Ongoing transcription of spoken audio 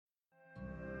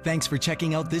Thanks for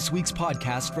checking out this week's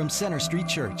podcast from Center Street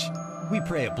Church. We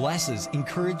pray it blesses,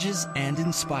 encourages, and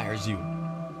inspires you.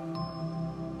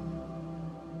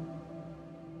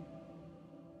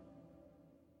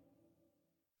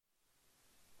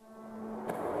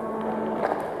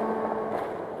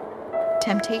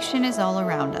 Temptation is all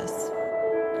around us.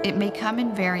 It may come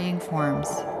in varying forms,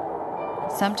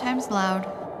 sometimes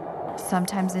loud,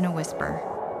 sometimes in a whisper.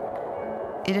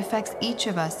 It affects each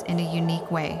of us in a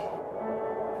unique way.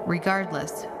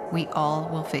 Regardless, we all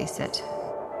will face it.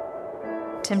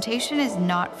 Temptation is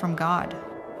not from God.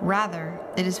 Rather,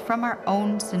 it is from our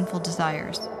own sinful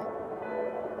desires.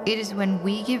 It is when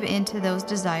we give in to those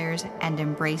desires and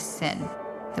embrace sin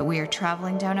that we are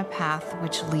traveling down a path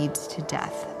which leads to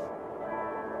death.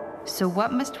 So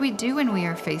what must we do when we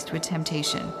are faced with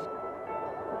temptation?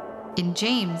 In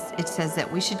James, it says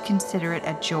that we should consider it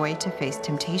a joy to face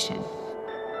temptation.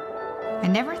 I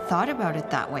never thought about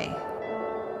it that way.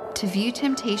 To view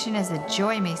temptation as a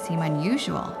joy may seem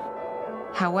unusual.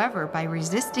 However, by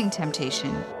resisting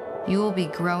temptation, you will be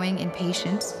growing in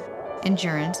patience,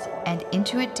 endurance, and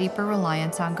into a deeper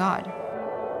reliance on God.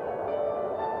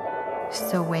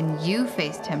 So when you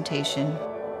face temptation,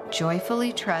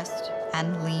 joyfully trust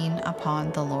and lean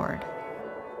upon the Lord.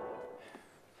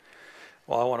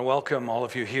 Well, I want to welcome all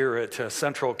of you here at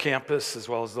Central Campus, as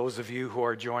well as those of you who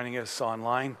are joining us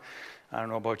online. I don't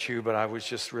know about you, but I was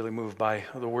just really moved by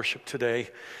the worship today.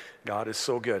 God is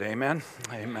so good. Amen?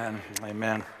 Amen.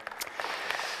 Amen.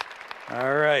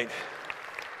 All right.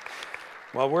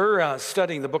 Well, we're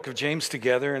studying the book of James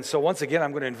together, and so once again,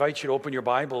 I'm going to invite you to open your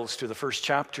Bibles to the first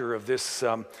chapter of this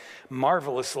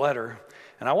marvelous letter.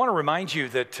 And I want to remind you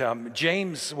that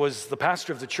James was the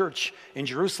pastor of the church in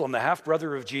Jerusalem, the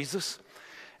half-brother of Jesus,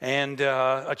 and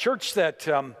a church that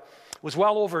was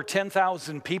well over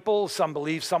 10,000 people. Some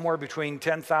believe somewhere between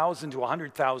 10,000 to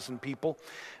 100,000 people.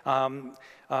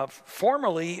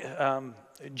 Formerly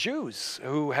Jews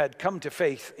who had come to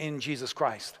faith in Jesus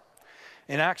Christ.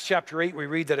 In Acts chapter 8, we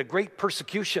read that a great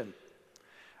persecution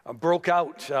broke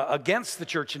out against the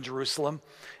church in Jerusalem,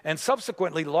 and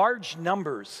subsequently large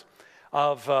numbers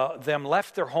of them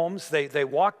left their homes. They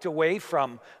walked away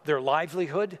from their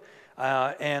livelihood,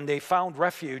 and they found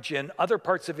refuge in other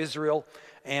parts of Israel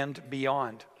and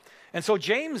beyond. And so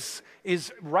James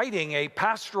is writing a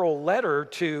pastoral letter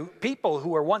to people who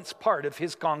were once part of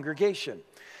his congregation.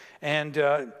 And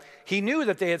he knew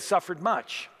that they had suffered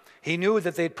much. He knew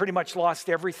that they had pretty much lost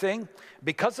everything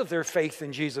because of their faith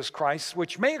in Jesus Christ,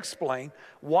 which may explain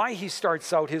why he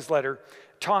starts out his letter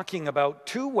talking about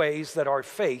two ways that our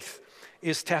faith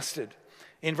is tested.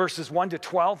 In verses 1 to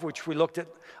 12, which we looked at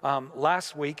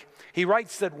last week, he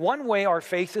writes that one way our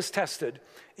faith is tested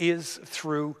is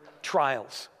through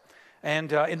trials.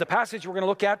 And in the passage we're going to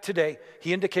look at today,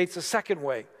 he indicates a second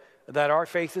way that our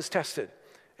faith is tested,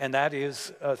 and that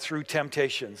is through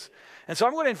temptations. And so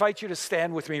I'm going to invite you to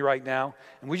stand with me right now,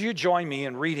 and would you join me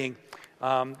in reading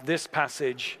this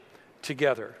passage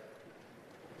together?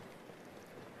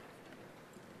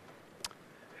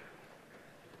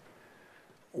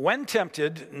 When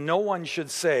tempted, no one should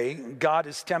say, God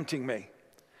is tempting me.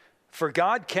 For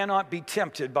God cannot be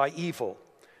tempted by evil,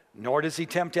 nor does he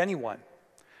tempt anyone.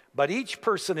 But each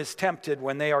person is tempted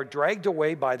when they are dragged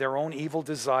away by their own evil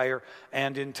desire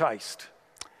and enticed.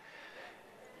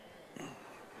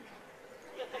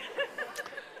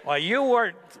 Well, you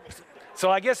weren't,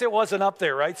 so I guess it wasn't up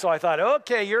there, right? So I thought,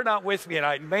 okay, you're not with me. And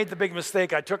I made the big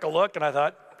mistake. I took a look and I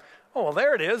thought, oh, well,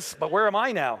 there it is. But where am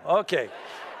I now? Okay.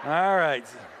 All right.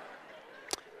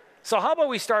 So how about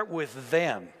we start with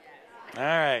then? All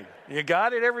right. You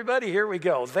got it, everybody? Here we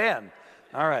go. Then.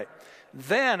 All right.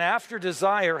 Then, after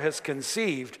desire has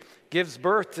conceived, gives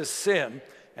birth to sin,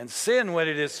 and sin, when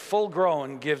it is full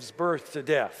grown, gives birth to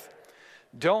death.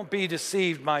 Don't be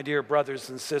deceived, my dear brothers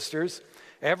and sisters.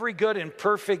 Every good and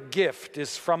perfect gift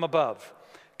is from above,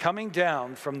 coming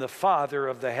down from the Father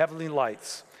of the heavenly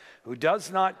lights, who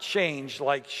does not change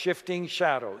like shifting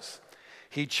shadows.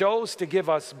 He chose to give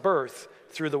us birth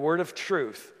through the word of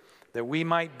truth, that we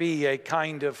might be a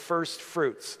kind of first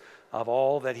fruits of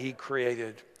all that he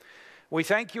created. We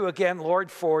thank you again,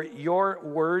 Lord, for your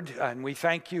word, and we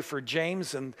thank you for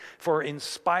James and for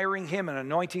inspiring him and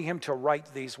anointing him to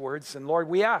write these words. And Lord,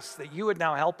 we ask that you would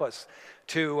now help us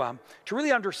to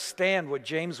really understand what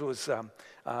James was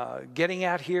getting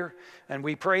at here. And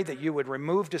we pray that you would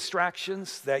remove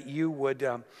distractions, that you would,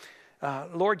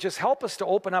 Lord, just help us to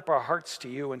open up our hearts to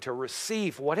you and to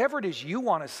receive whatever it is you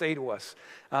want to say to us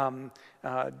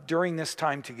during this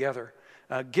time together.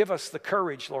 Give us the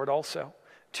courage, Lord, also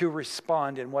to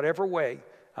respond in whatever way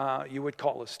you would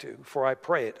call us to. For I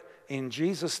pray it in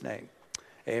Jesus' name,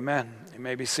 Amen. You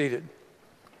may be seated.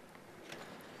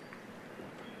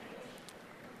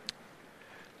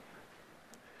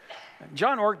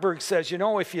 John Ortberg says,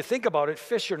 if you think about it,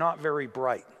 fish are not very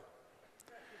bright.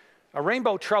 A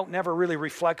rainbow trout never really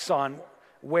reflects on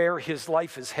where his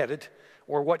life is headed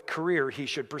or what career he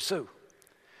should pursue.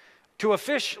 To a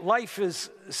fish, life is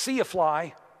see a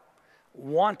fly,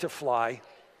 want to fly,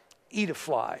 eat a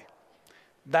fly.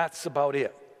 That's about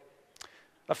it.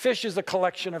 A fish is a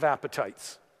collection of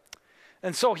appetites.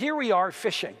 And so here we are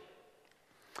fishing.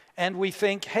 And we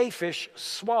think, hey, fish,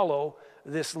 swallow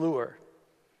this lure.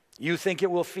 You think it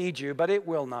will feed you, but it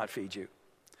will not feed you.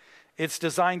 It's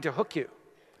designed to hook you.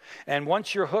 And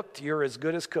once you're hooked, you're as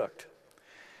good as cooked.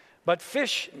 But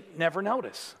fish never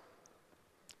notice.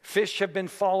 Fish have been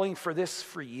falling for this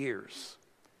for years.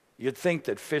 You'd think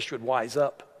that fish would wise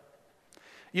up.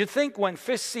 You'd think when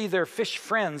fish see their fish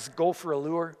friends go for a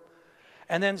lure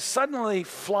and then suddenly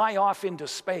fly off into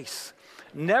space,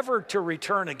 never to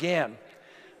return again,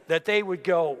 that they would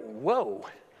go, whoa,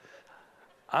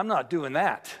 I'm not doing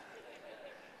that.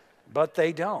 But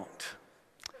they don't.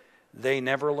 They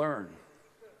never learn.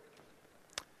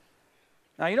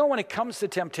 Now, when it comes to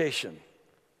temptation,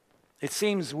 it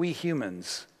seems we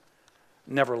humans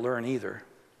never learn either.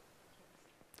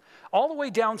 All the way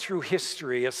down through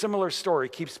history, a similar story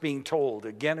keeps being told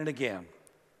again and again.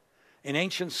 In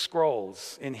ancient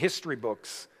scrolls, in history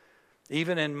books,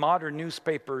 even in modern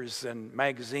newspapers and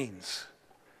magazines.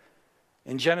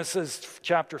 In Genesis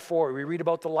chapter 4, we read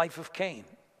about the life of Cain.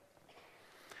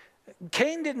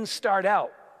 Cain didn't start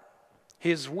out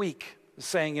his week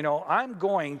saying, I'm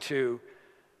going to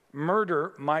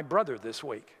murder my brother this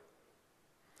week.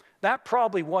 That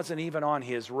probably wasn't even on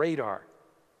his radar.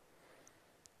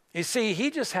 You see, he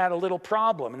just had a little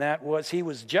problem, and that was he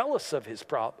was jealous of his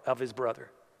brother.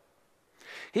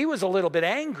 He was a little bit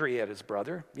angry at his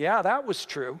brother. Yeah, that was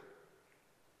true.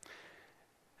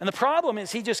 And the problem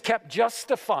is he just kept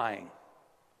justifying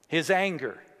his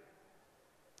anger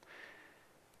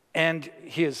and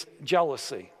his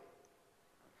jealousy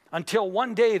until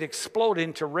one day it exploded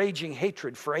into raging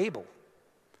hatred for Abel.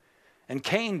 And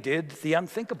Cain did the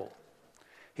unthinkable.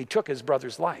 He took his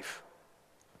brother's life.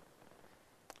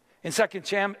 In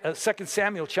 2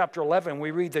 Samuel chapter 11,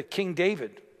 we read that King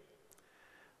David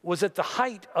was at the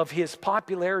height of his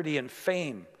popularity and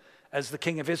fame as the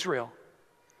king of Israel,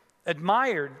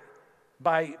 admired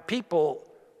by people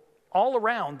all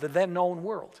around the then known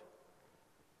world.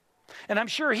 And I'm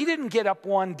sure he didn't get up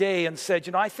one day and said,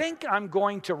 I think I'm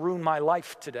going to ruin my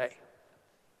life today.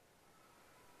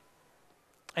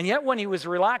 And yet when he was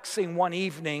relaxing one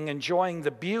evening, enjoying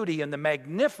the beauty and the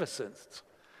magnificence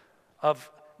of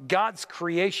God's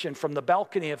creation from the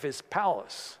balcony of his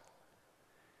palace,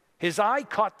 his eye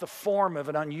caught the form of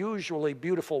an unusually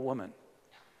beautiful woman.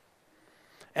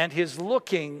 And his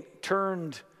looking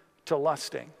turned to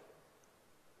lusting.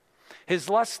 His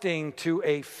lusting to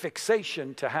a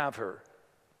fixation to have her.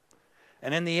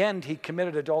 And in the end, he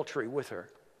committed adultery with her.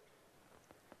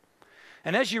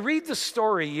 And as you read the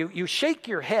story, you shake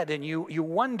your head and you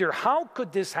wonder, how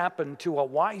could this happen to a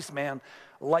wise man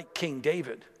like King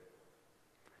David?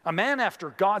 A man after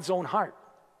God's own heart.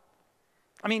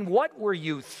 I mean, what were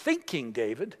you thinking,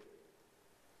 David?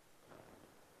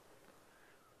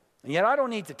 And yet I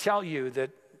don't need to tell you that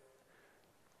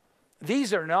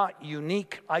these are not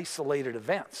unique, isolated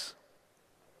events.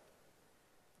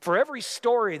 For every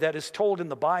story that is told in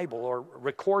the Bible or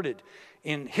recorded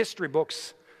in history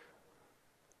books,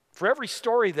 for every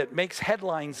story that makes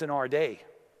headlines in our day,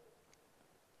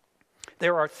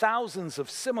 there are thousands of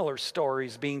similar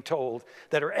stories being told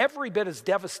that are every bit as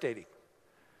devastating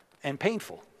and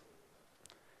painful.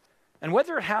 And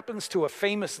whether it happens to a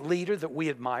famous leader that we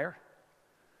admire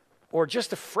or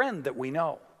just a friend that we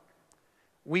know,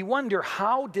 we wonder,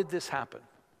 how did this happen?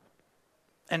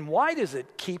 And why does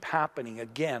it keep happening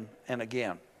again and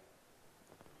again?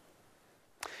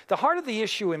 The heart of the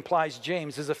issue, implies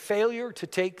James, is a failure to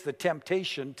take the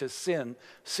temptation to sin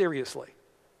seriously.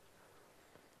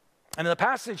 And in the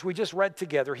passage we just read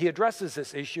together, he addresses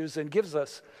this issue and gives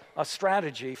us a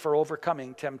strategy for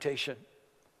overcoming temptation.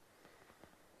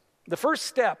 The first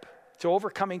step to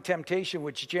overcoming temptation,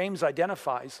 which James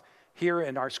identifies here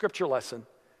in our scripture lesson,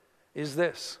 is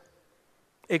this: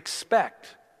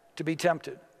 expect to be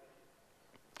tempted.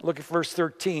 Look at verse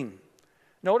 13.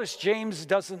 Notice James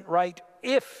doesn't write,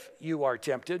 if you are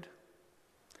tempted.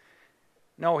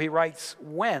 No, he writes,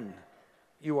 when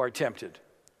you are tempted.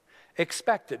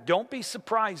 Expect it. Don't be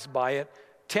surprised by it.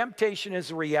 Temptation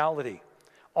is a reality.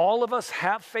 All of us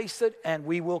have faced it, and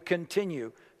we will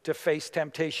continue to face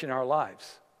temptation in our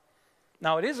lives.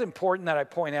 Now, it is important that I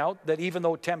point out that even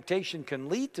though temptation can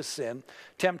lead to sin,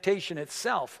 temptation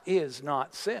itself is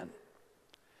not sin.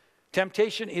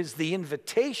 Temptation is the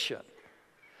invitation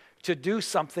to do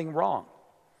something wrong.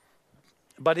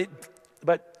 But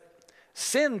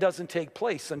sin doesn't take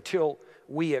place until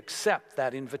we accept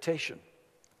that invitation.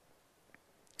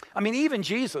 I mean, even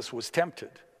Jesus was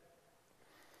tempted.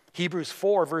 Hebrews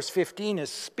 4, verse 15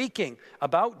 is speaking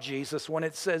about Jesus when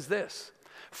it says this: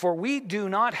 "For we do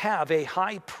not have a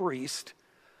high priest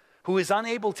who is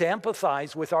unable to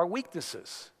empathize with our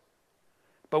weaknesses,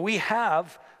 but we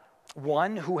have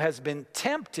one who has been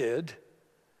tempted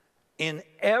in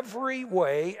every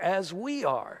way as we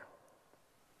are."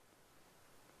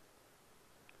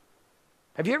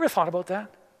 Have you ever thought about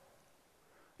that?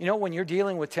 You know, when you're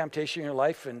dealing with temptation in your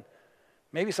life, and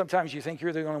maybe sometimes you think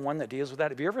you're the only one that deals with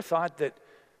that, have you ever thought that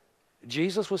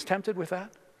Jesus was tempted with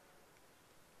that?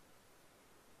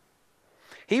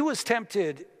 He was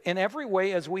tempted in every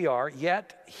way as we are,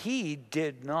 yet he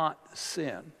did not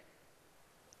sin.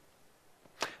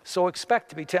 So expect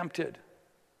to be tempted.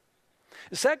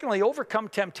 Secondly, overcome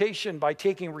temptation by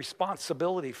taking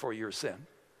responsibility for your sin.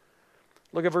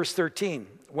 Look at verse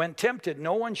 13. "When tempted,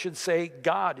 no one should say,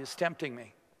 'God is tempting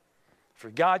me.' For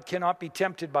God cannot be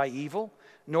tempted by evil,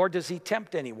 nor does he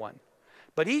tempt anyone.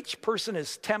 But each person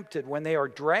is tempted when they are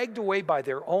dragged away by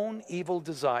their own evil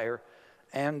desire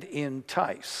and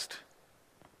enticed."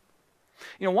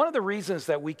 You know, one of the reasons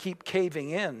that we keep caving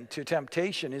in to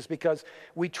temptation is because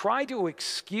we try to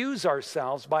excuse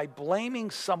ourselves by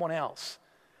blaming someone else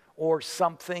or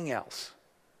something else.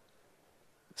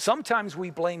 Sometimes we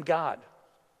blame God.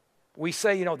 We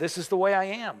say, you know, this is the way I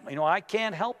am. You know, I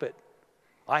can't help it.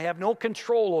 I have no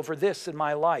control over this in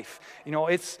my life. You know,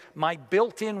 it's my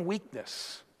built-in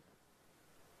weakness.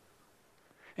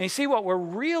 And you see, what we're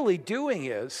really doing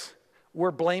is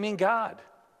we're blaming God.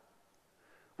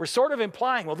 We're sort of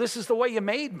implying, well, this is the way you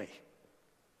made me.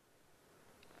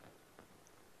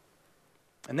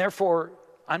 And therefore,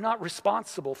 I'm not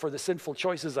responsible for the sinful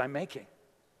choices I'm making.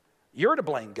 You're to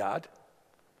blame, God.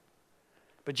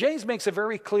 But James makes it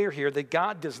very clear here that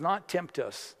God does not tempt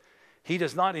us. He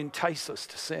does not entice us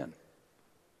to sin.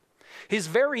 His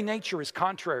very nature is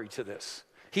contrary to this.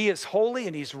 He is holy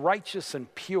and he's righteous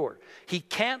and pure. He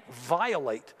can't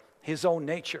violate his own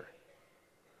nature.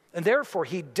 And therefore,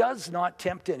 he does not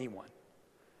tempt anyone.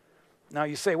 Now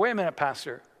you say, wait a minute,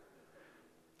 Pastor.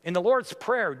 In the Lord's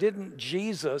Prayer, didn't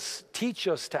Jesus teach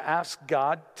us to ask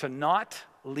God to not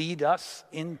lead us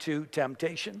into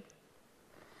temptation?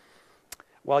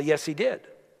 Well, yes, he did.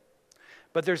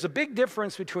 But there's a big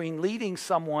difference between leading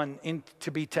someone in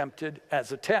to be tempted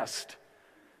as a test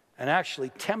and actually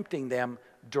tempting them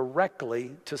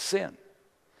directly to sin.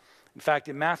 In fact,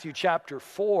 in Matthew chapter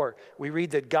 4, we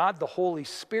read that God the Holy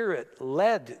Spirit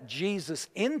led Jesus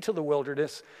into the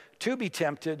wilderness to be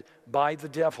tempted by the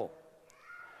devil.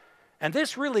 And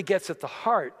this really gets at the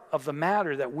heart of the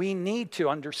matter that we need to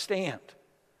understand.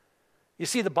 You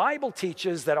see, the Bible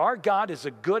teaches that our God is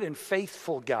a good and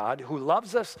faithful God who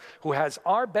loves us, who has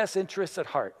our best interests at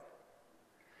heart.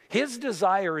 His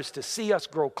desire is to see us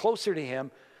grow closer to him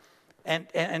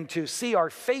and to see our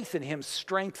faith in him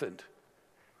strengthened.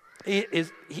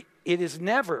 It is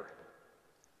never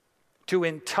to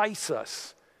entice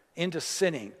us into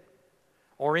sinning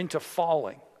or into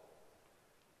falling.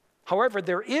 However,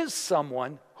 there is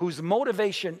someone whose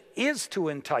motivation is to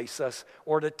entice us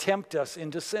or to tempt us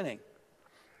into sinning,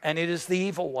 and it is the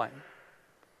evil one.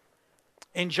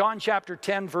 In John chapter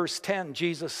 10, verse 10,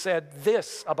 Jesus said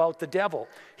this about the devil.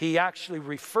 He actually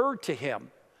referred to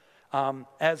him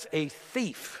as a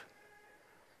thief.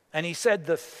 And he said,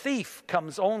 the thief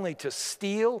comes only to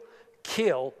steal,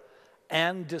 kill,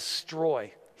 and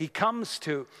destroy. He comes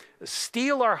to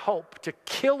steal our hope, to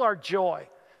kill our joy,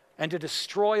 and to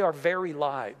destroy our very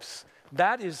lives.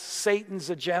 That is Satan's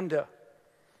agenda.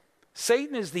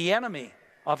 Satan is the enemy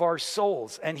of our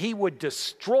souls, and he would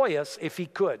destroy us if he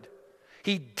could.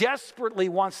 He desperately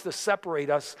wants to separate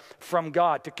us from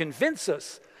God, to convince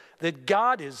us that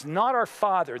God is not our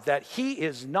Father, that he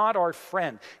is not our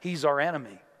friend, he's our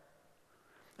enemy.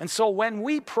 And so when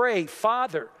we pray,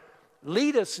 Father,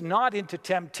 lead us not into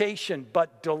temptation,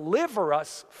 but deliver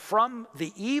us from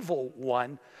the evil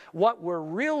one, what we're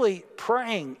really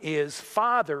praying is,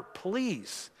 Father,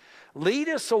 please, lead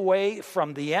us away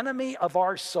from the enemy of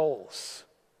our souls.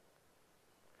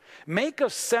 Make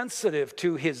us sensitive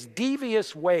to his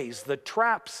devious ways, the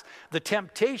traps, the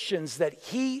temptations that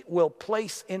he will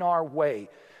place in our way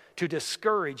to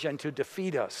discourage and to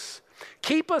defeat us.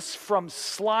 Keep us from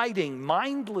sliding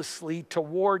mindlessly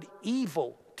toward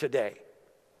evil today.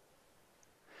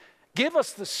 Give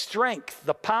us the strength,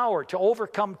 the power to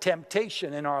overcome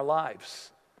temptation in our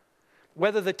lives.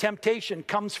 Whether the temptation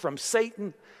comes from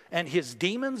Satan and his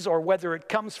demons, or whether it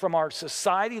comes from our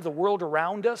society, the world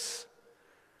around us,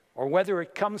 or whether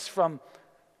it comes from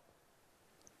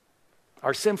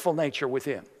our sinful nature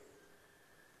within.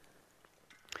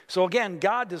 So again,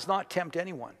 God does not tempt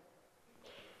anyone.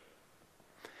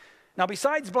 Now,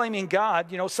 besides blaming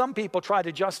God, some people try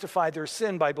to justify their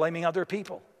sin by blaming other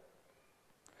people.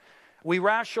 We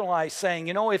rationalize saying,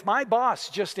 if my boss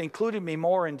just included me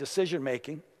more in decision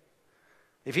making,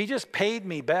 if he just paid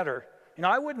me better,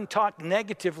 I wouldn't talk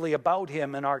negatively about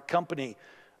him and our company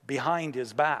behind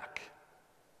his back.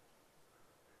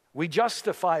 We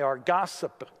justify our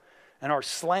gossip and our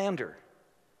slander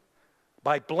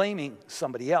by blaming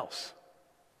somebody else.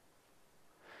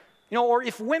 Or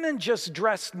if women just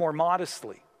dressed more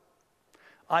modestly,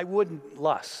 I wouldn't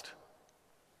lust.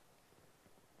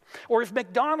 Or if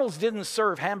McDonald's didn't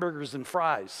serve hamburgers and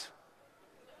fries.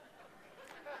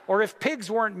 Or if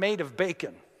pigs weren't made of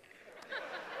bacon.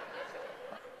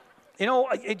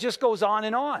 It just goes on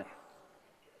and on.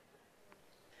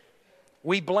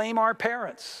 We blame our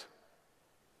parents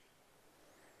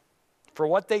for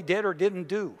what they did or didn't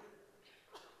do.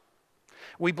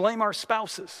 We blame our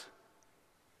spouses.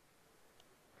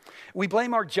 We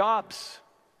blame our jobs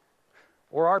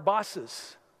or our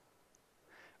bosses.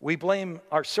 We blame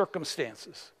our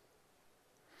circumstances.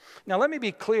 Now, let me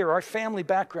be clear. Our family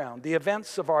background, the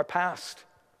events of our past,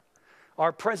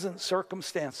 our present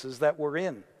circumstances that we're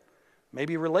in,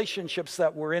 maybe relationships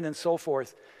that we're in and so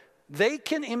forth, they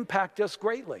can impact us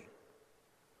greatly.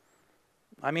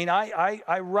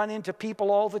 I run into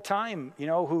people all the time,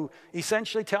 who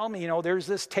essentially tell me, there's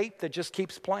this tape that just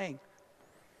keeps playing.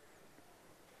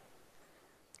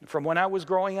 From when I was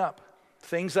growing up,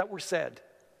 things that were said.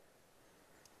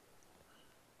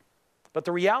 But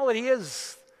the reality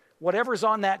is, whatever's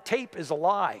on that tape is a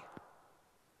lie.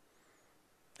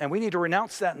 And we need to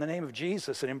renounce that in the name of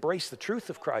Jesus and embrace the truth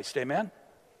of Christ. Amen?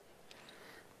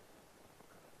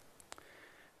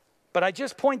 But I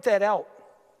just point that out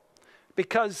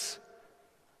because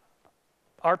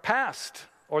our past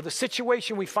or the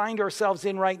situation we find ourselves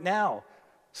in right now,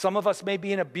 some of us may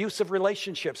be in abusive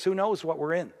relationships. Who knows what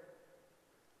we're in?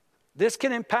 This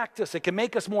can impact us. It can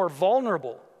make us more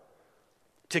vulnerable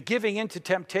to giving into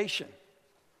temptation.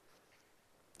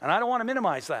 And I don't want to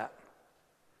minimize that.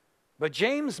 But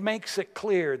James makes it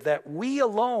clear that we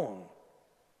alone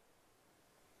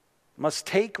must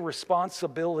take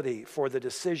responsibility for the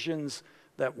decisions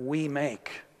that we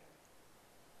make.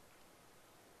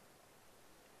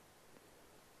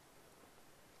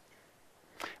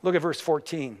 Look at verse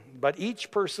 14. But each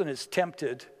person is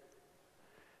tempted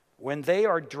when they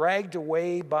are dragged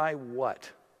away by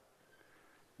what?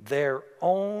 Their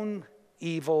own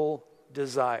evil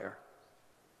desire.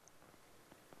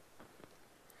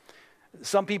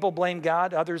 Some people blame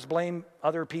God, others blame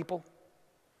other people.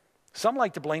 Some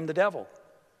like to blame the devil.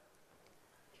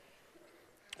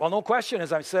 Well, no question,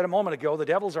 as I said a moment ago, the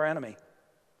devil's our enemy.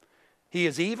 He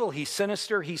is evil, he's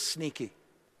sinister, he's sneaky.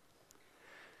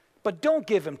 But don't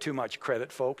give him too much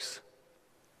credit, folks.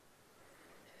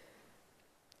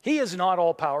 He is not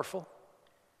all-powerful.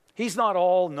 He's not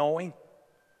all-knowing.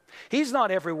 He's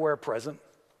not everywhere present.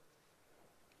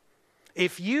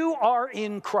 If you are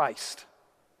in Christ,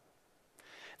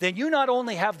 then you not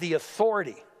only have the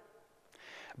authority,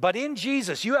 but in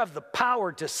Jesus, you have the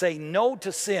power to say no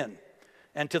to sin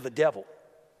and to the devil.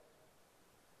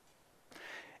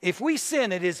 If we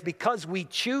sin, it is because we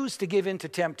choose to give in to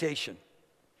temptation.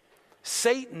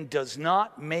 Satan does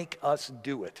not make us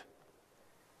do it.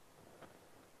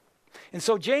 And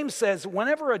so James says,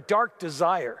 whenever a dark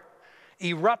desire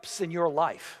erupts in your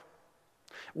life,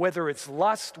 whether it's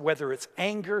lust, whether it's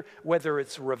anger, whether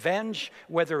it's revenge,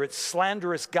 whether it's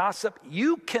slanderous gossip,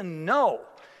 you can know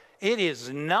it is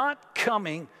not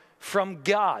coming from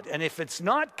God. And if it's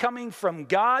not coming from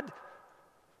God,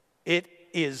 it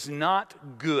is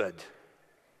not good.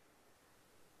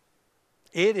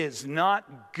 It is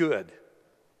not good.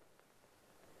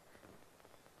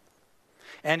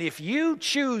 And if you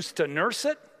choose to nurse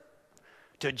it,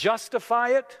 to justify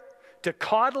it, to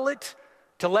coddle it,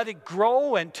 to let it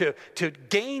grow and to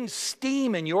gain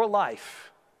steam in your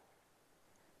life,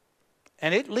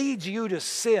 and it leads you to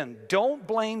sin, don't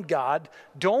blame God,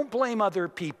 don't blame other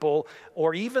people,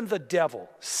 or even the devil.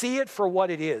 See it for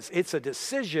what it is. It's a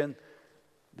decision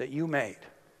that you made.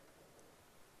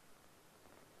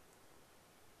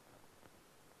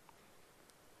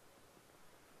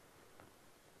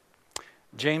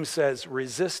 James says,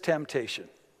 resist temptation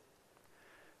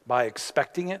by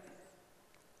expecting it,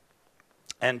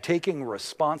 and taking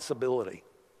responsibility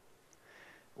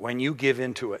when you give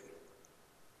into it.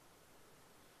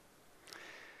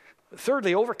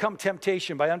 Thirdly, overcome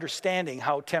temptation by understanding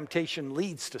how temptation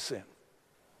leads to sin.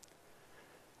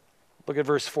 Look at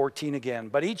verse 14 again.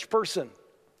 But each person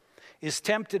is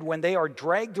tempted when they are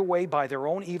dragged away by their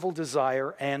own evil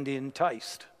desire and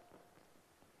enticed.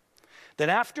 Then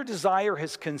after desire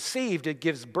has conceived, it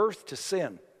gives birth to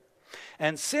sin.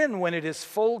 And sin, when it is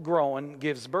full grown,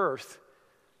 gives birth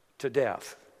to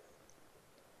death.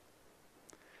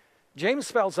 James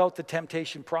spells out the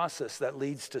temptation process that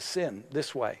leads to sin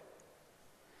this way.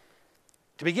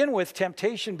 To begin with,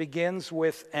 temptation begins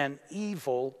with an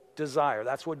evil desire.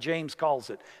 That's what James calls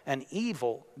it, an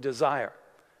evil desire.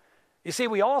 You see,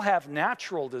 we all have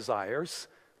natural desires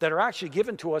that are actually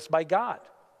given to us by God.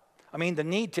 I mean, the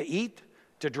need to eat,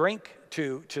 to drink,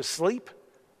 to sleep.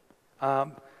 I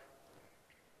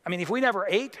mean, if we never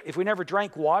ate, if we never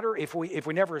drank water, if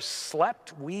we never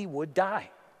slept, we would die.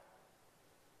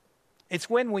 It's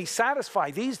when we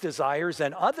satisfy these desires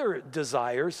and other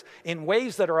desires in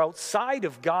ways that are outside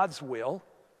of God's will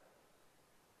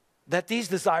that these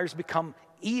desires become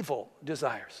evil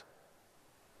desires.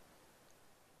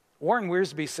 Warren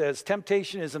Wiersbe says,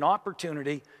 temptation is an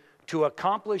opportunity to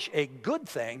accomplish a good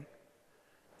thing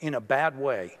in a bad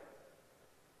way,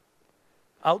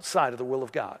 outside of the will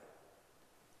of God.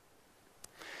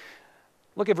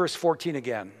 Look at verse 14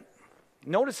 again.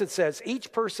 Notice it says,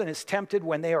 each person is tempted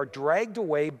when they are dragged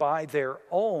away by their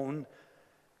own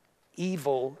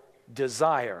evil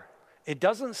desire. It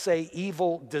doesn't say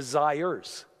evil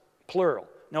desires, plural.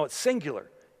 No, it's singular,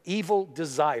 evil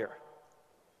desire.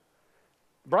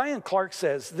 Brian Clark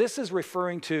says this is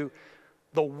referring to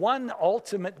the one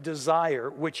ultimate desire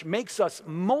which makes us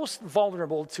most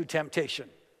vulnerable to temptation.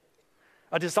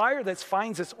 A desire that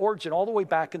finds its origin all the way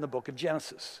back in the book of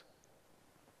Genesis.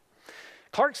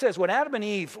 Clark says when Adam and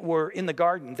Eve were in the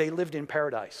garden, they lived in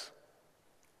paradise.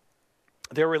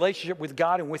 Their relationship with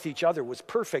God and with each other was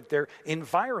perfect. Their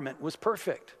environment was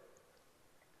perfect.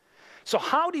 So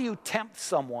how do you tempt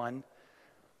someone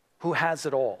who has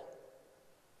it all?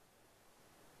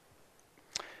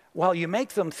 Well, you make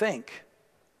them think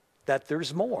that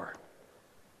there's more,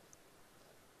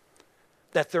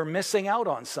 that they're missing out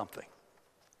on something.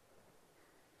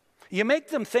 You make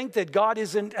them think that God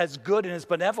isn't as good and as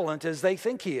benevolent as they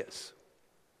think he is,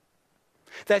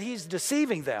 that he's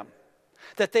deceiving them,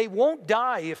 that they won't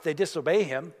die if they disobey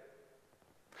him,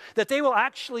 that they will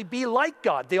actually be like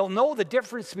God. They'll know the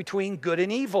difference between good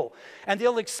and evil, and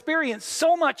they'll experience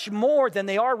so much more than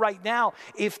they are right now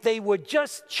if they would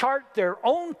just chart their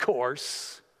own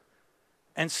course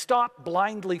and stop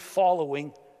blindly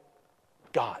following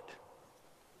God,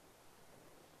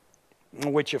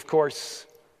 which of course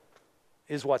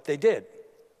is what they did.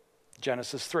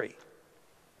 Genesis 3.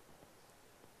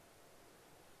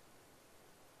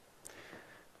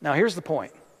 Now here's the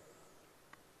point.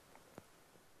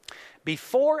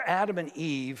 Before Adam and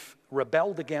Eve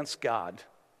rebelled against God,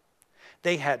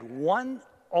 they had one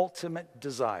ultimate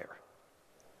desire,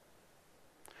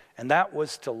 and that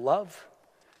was to love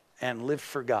and live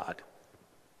for God.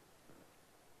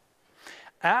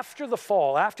 After the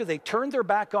fall, after they turned their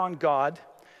back on God,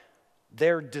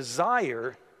 their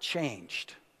desire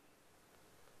changed.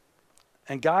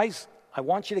 And guys, I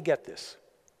want you to get this.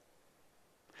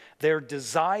 Their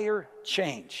desire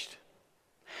changed.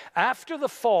 After the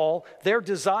fall, their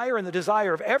desire and the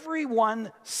desire of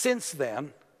everyone since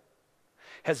then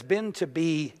has been to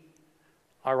be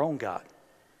our own God.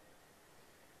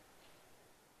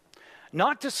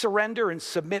 Not to surrender and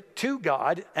submit to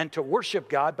God and to worship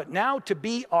God, but now to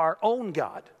be our own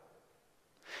God.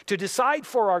 To decide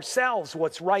for ourselves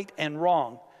what's right and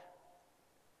wrong.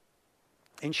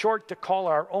 In short, to call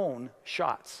our own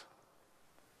shots.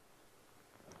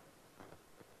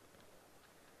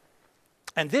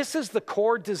 And this is the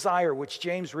core desire which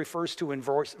James refers to in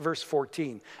verse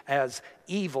 14 as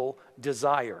evil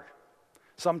desire.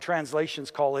 Some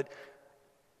translations call it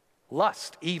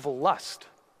lust, evil lust.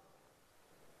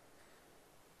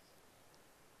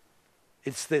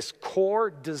 It's this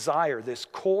core desire, this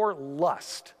core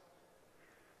lust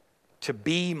to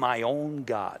be my own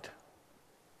God.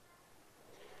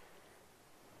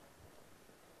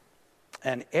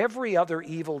 And every other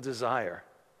evil desire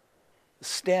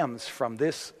stems from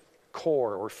this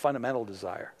core or fundamental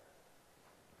desire.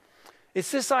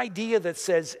 It's this idea that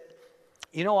says,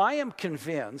 you know, I am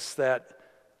convinced that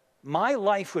my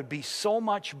life would be so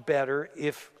much better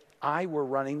if I were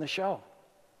running the show.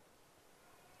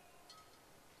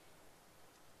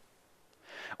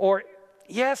 Or,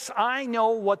 yes, I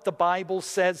know what the Bible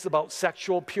says about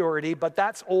sexual purity, but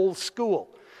that's old school.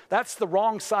 That's the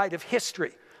wrong side of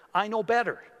history. I know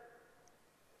better.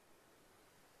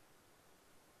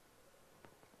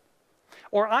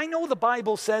 Or I know the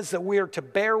Bible says that we're to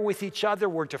bear with each other,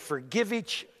 we're to forgive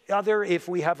each other if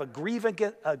we have a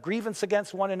grievance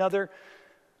against one another.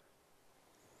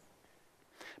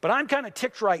 But I'm kind of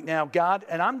ticked right now, God,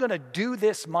 and I'm going to do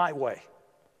this my way.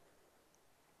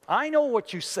 I know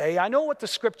what you say, I know what the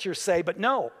scriptures say, but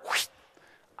no,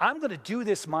 I'm going to do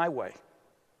this my way.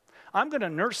 I'm going to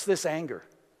nurse this anger.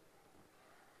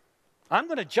 I'm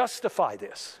going to justify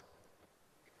this.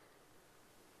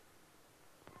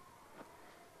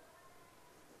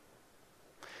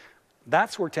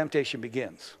 That's where temptation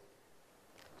begins,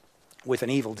 with an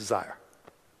evil desire.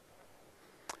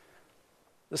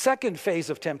 The second phase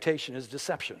of temptation is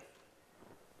deception.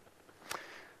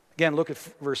 Again, look at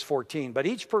verse 14. But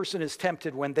each person is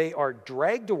tempted when they are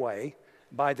dragged away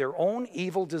by their own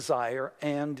evil desire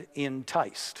and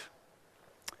enticed.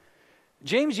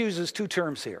 James uses two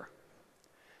terms here.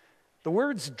 The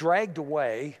words dragged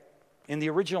away in the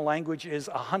original language is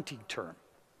a hunting term.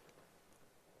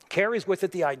 Carries with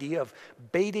it the idea of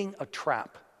baiting a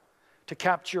trap to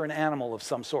capture an animal of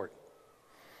some sort.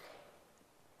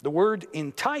 The word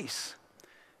entice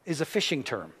is a fishing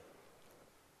term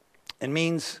and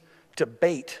means to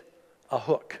bait a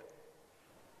hook.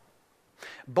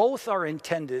 Both are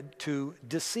intended to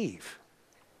deceive.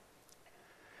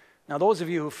 Now, those of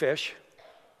you who fish,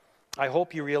 I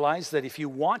hope you realize that if you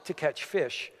want to catch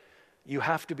fish, you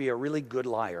have to be a really good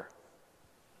liar.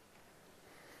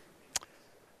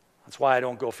 That's why I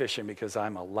don't go fishing, because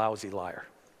I'm a lousy liar.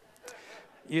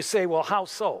 You say, well, how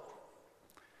so?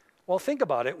 Well, think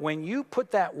about it. When you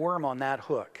put that worm on that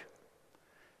hook,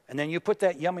 and then you put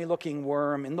that yummy-looking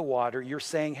worm in the water, you're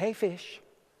saying, hey, fish,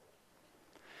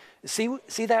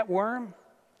 see that worm?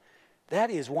 That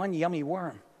is one yummy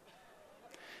worm.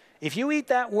 If you eat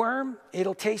that worm,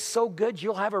 it'll taste so good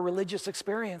you'll have a religious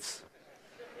experience.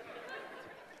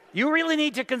 You really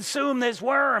need to consume this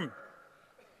worm.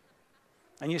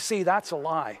 And you see, that's a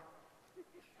lie.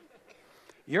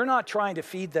 You're not trying to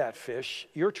feed that fish.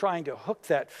 You're trying to hook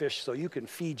that fish so you can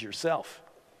feed yourself.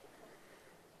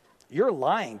 You're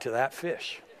lying to that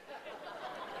fish.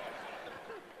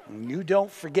 And you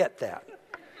don't forget that.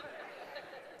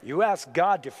 You ask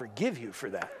God to forgive you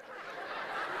for that.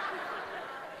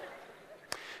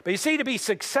 But you see, to be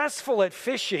successful at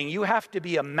fishing, you have to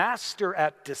be a master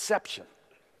at deception.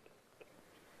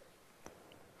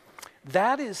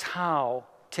 That is how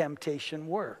temptation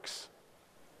works.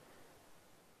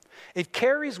 It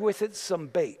carries with it some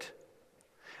bait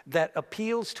that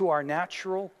appeals to our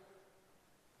natural,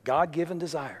 God-given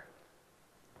desire.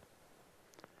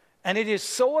 And it is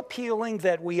so appealing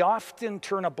that we often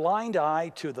turn a blind eye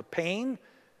to the pain,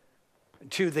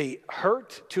 to the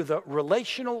hurt, to the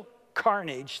relational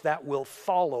carnage that will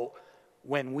follow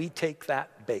when we take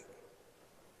that bait.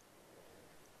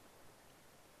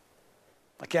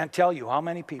 I can't tell you how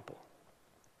many people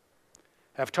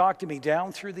have talked to me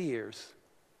down through the years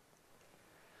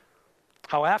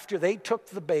how after they took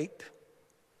the bait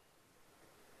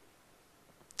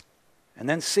and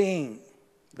then seeing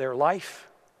their life,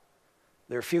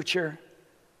 their future,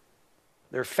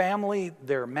 their family,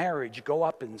 their marriage go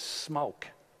up in smoke,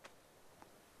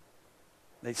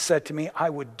 they said to me, I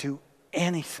would do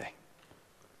anything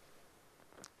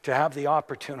to have the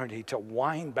opportunity to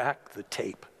wind back the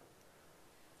tape.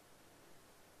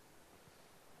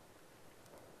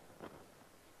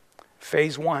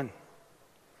 Phase one,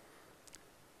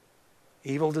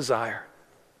 evil desire.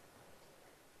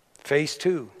 Phase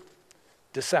two,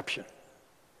 deception.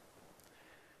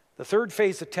 The third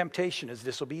phase of temptation is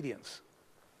disobedience.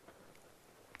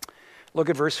 Look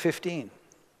at verse 15.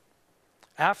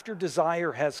 After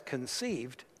desire has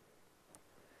conceived,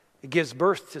 it gives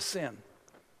birth to sin.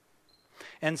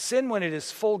 And sin, when it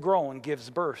is full grown, gives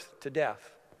birth to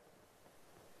death.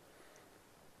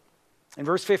 In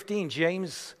verse 15,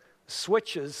 James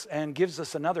switches and gives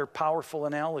us another powerful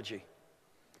analogy,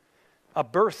 a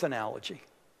birth analogy.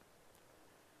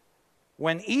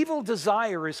 When evil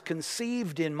desire is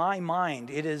conceived in my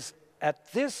mind, it is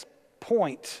at this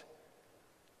point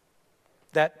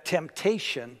that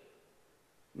temptation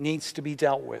needs to be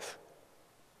dealt with.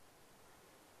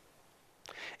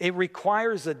 It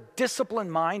requires a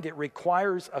disciplined mind. It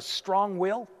requires a strong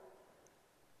will.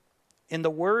 In the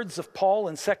words of Paul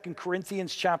in 2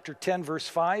 Corinthians chapter 10, verse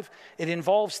 5, it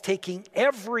involves taking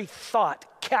every thought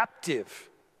captive,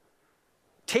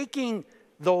 taking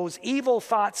those evil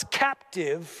thoughts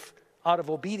captive out of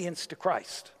obedience to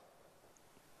Christ.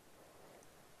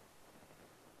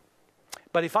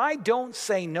 But if I don't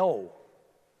say no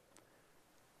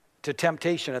to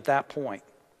temptation at that point,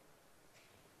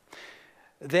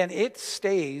 then it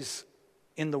stays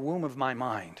in the womb of my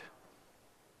mind.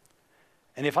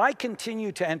 And if I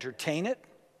continue to entertain it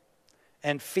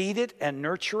and feed it and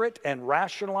nurture it and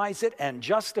rationalize it and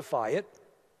justify it,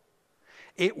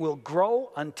 it will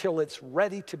grow until it's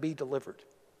ready to be delivered.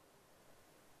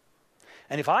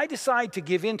 And if I decide to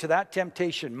give in to that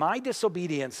temptation, my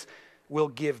disobedience will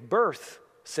give birth,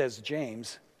 says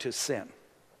James, to sin.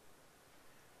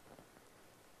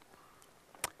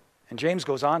 And James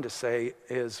goes on to say,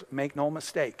 make no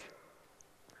mistake,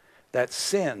 that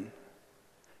sin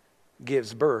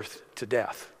gives birth to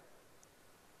death.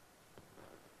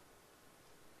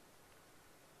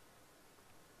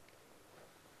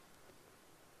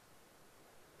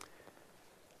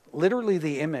 Literally,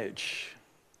 the image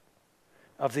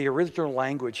of the original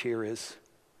language here is,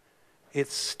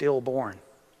 it's stillborn.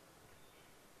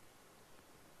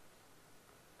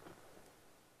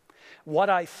 What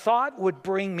I thought would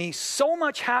bring me so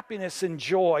much happiness and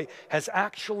joy has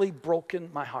actually broken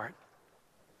my heart.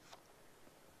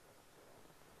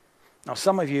 Now,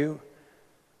 some of you,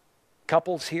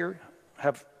 couples here,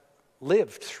 have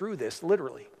lived through this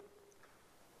literally.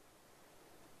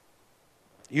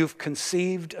 You've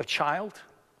conceived a child,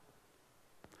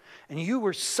 and you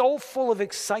were so full of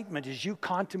excitement as you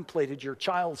contemplated your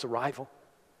child's arrival,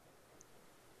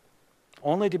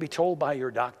 only to be told by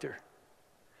your doctor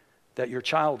that your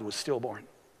child was stillborn.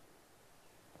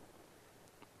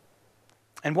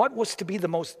 And what was to be the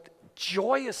most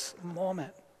joyous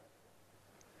moment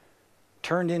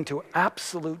turned into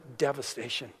absolute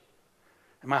devastation.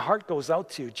 And my heart goes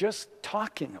out to you just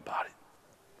talking about it.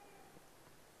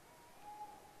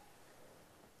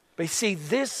 But you see,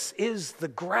 this is the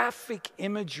graphic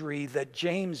imagery that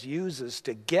James uses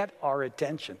to get our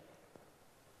attention.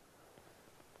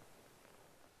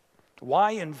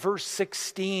 Why in verse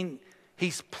 16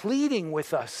 he's pleading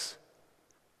with us,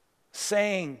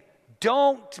 saying,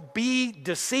 don't be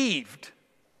deceived.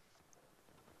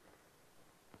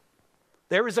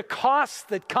 There is a cost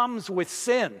that comes with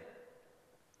sin.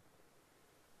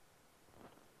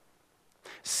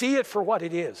 See it for what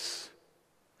it is.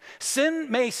 Sin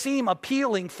may seem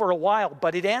appealing for a while,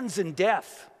 but it ends in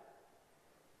death.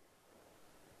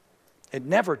 It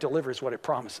never delivers what it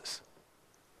promises.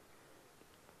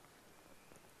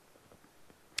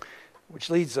 Which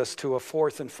leads us to a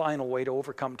fourth and final way to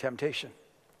overcome temptation,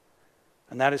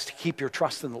 and that is to keep your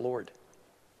trust in the Lord.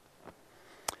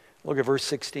 Look at verse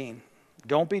 16.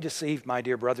 Don't be deceived, my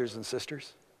dear brothers and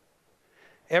sisters.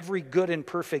 Every good and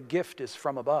perfect gift is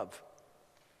from above,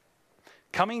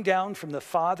 coming down from the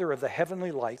Father of the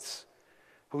heavenly lights,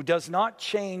 who does not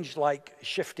change like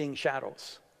shifting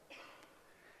shadows.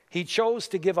 He chose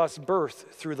to give us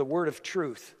birth through the word of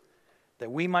truth,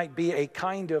 that we might be a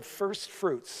kind of first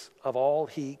fruits of all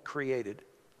he created.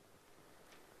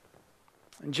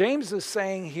 And James is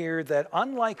saying here that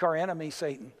unlike our enemy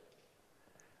Satan,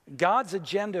 God's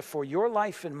agenda for your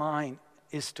life and mine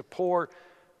is to pour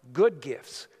good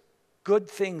gifts, good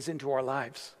things into our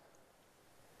lives.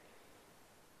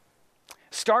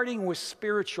 Starting with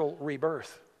spiritual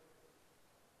rebirth,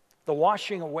 the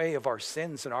washing away of our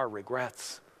sins and our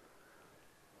regrets.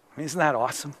 Isn't that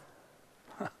awesome?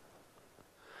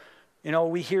 You know,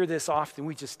 we hear this often,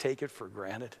 we just take it for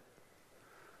granted.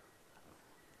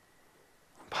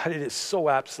 But it is so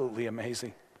absolutely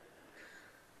amazing.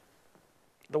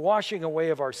 The washing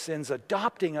away of our sins,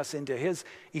 adopting us into his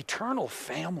eternal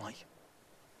family.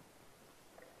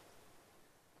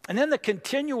 And then the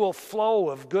continual flow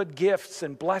of good gifts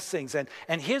and blessings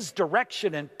and his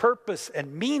direction and purpose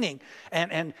and meaning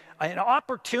and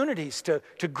opportunities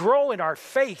to grow in our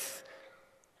faith.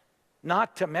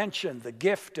 Not to mention the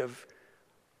gift of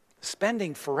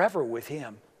spending forever with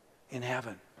him in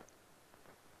heaven.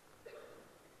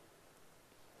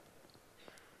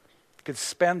 Could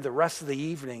spend the rest of the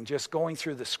evening just going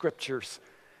through the scriptures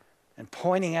and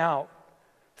pointing out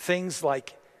things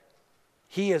like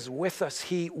he is with us,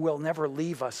 he will never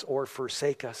leave us or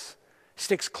forsake us,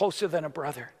 sticks closer than a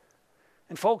brother.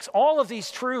 And folks, all of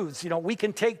these truths, we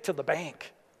can take to the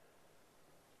bank.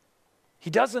 He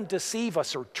doesn't deceive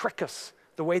us or trick us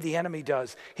the way the enemy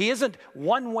does. He isn't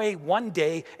one way one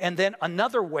day and then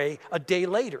another way a day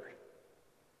later.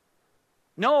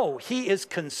 No, he is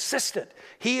consistent.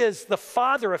 He is the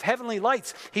Father of heavenly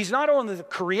lights. He's not only the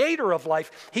creator of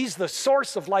life, he's the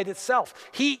source of light itself.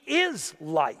 He is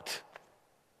light.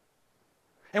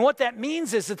 And what that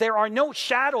means is that there are no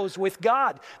shadows with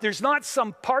God. There's not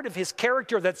some part of his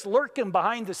character that's lurking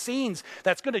behind the scenes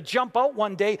that's going to jump out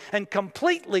one day and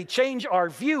completely change our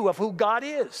view of who God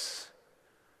is.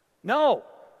 No,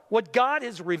 What God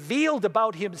has revealed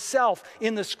about himself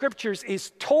in the scriptures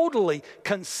is totally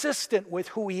consistent with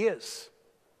who he is.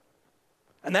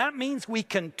 And that means we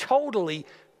can totally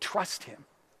trust him.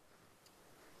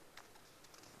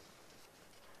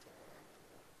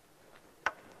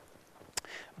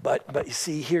 But you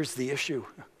see, here's the issue.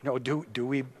 Do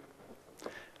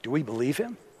we believe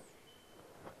him?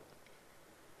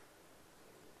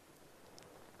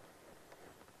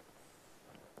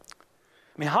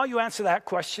 I mean, how you answer that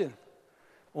question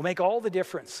will make all the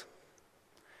difference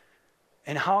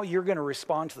in how you're going to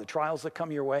respond to the trials that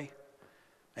come your way,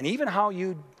 and even how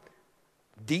you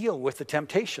deal with the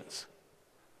temptations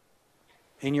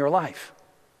in your life.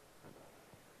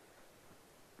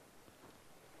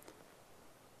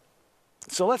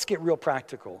 So let's get real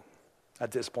practical at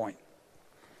this point.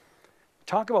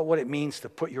 Talk about what it means to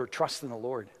put your trust in the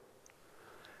Lord.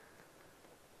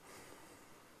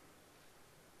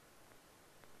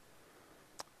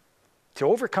 To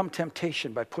overcome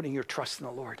temptation by putting your trust in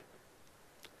the Lord.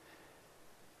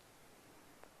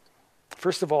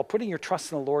 First of all, putting your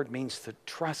trust in the Lord means to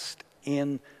trust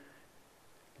in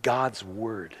God's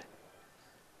word.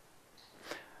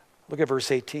 Look at verse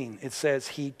 18. It says,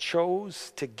 he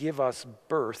chose to give us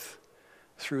birth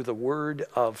through the word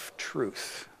of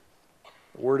truth.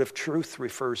 The word of truth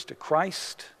refers to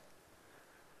Christ,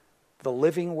 the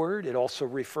living word. It also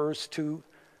refers to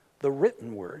the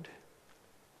written word,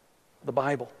 the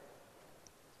Bible.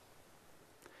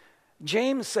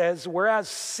 James says, whereas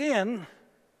sin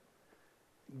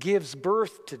gives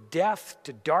birth to death,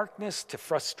 to darkness, to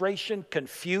frustration,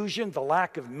 confusion, the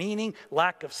lack of meaning,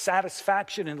 lack of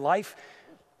satisfaction in life,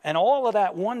 and all of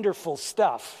that wonderful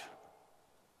stuff,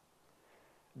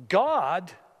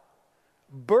 God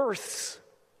births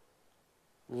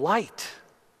light.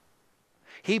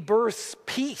 He births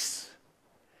peace,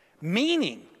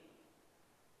 meaning,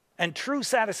 and true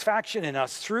satisfaction in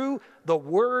us through the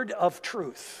word of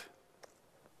truth.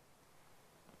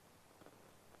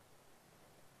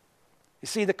 You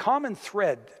see, the common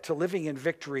thread to living in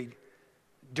victory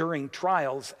during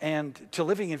trials and to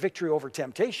living in victory over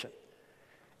temptation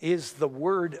is the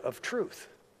word of truth.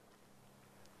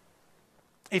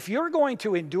 If you're going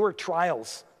to endure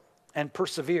trials and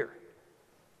persevere,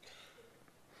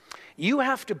 you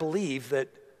have to believe that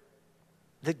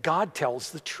God tells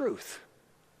the truth.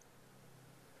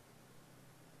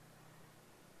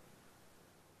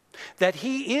 That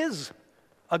he is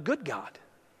a good God.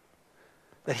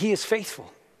 That he is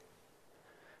faithful.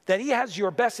 That he has your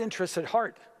best interests at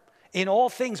heart in all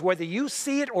things, whether you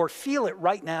see it or feel it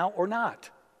right now or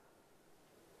not.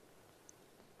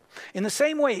 In the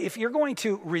same way, if you're going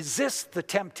to resist the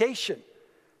temptation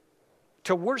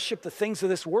to worship the things of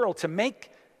this world, to make,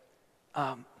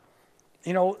 the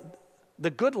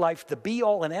good life the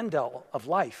be-all and end-all of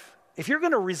life, if you're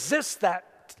going to resist that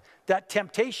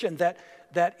temptation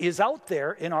that is out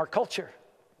there in our culture,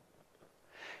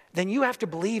 then you have to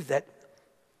believe that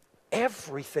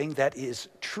everything that is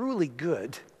truly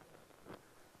good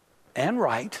and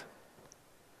right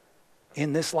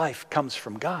in this life comes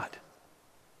from God.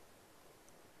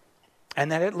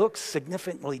 And that it looks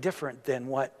significantly different than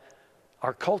what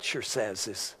our culture says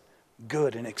is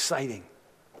good and exciting.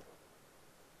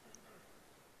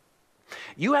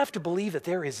 You have to believe that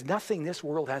there is nothing this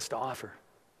world has to offer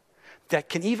that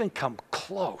can even come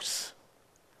close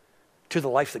to the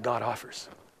life that God offers.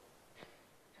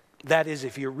 That is,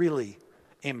 if you really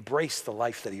embrace the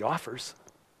life that he offers.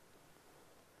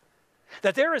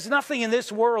 That there is nothing in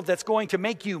this world that's going to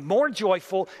make you more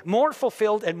joyful, more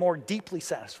fulfilled, and more deeply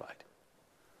satisfied.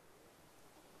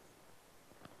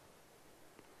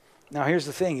 Now, here's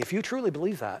the thing. If you truly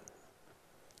believe that,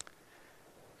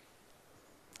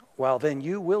 well, then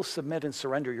you will submit and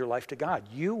surrender your life to God.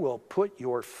 You will put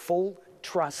your full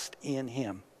trust in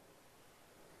him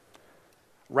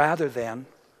rather than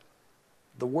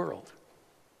the world.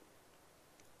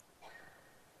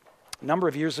 A number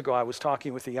of years ago, I was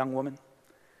talking with a young woman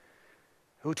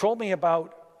who told me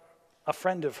about a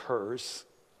friend of hers,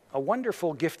 a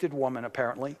wonderful, gifted woman,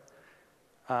 apparently,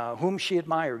 whom she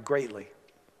admired greatly,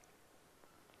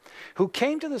 who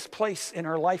came to this place in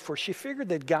her life where she figured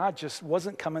that God just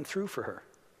wasn't coming through for her.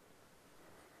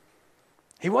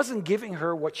 He wasn't giving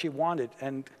her what she wanted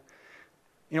and,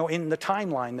 in the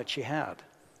timeline that she had.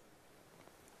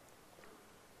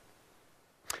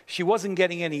 She wasn't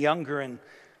getting any younger, and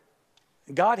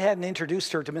God hadn't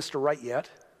introduced her to Mr. Right yet.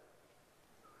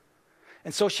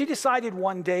 And so she decided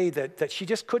one day that she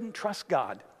just couldn't trust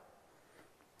God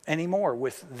anymore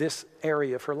with this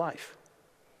area of her life,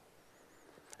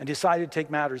 and decided to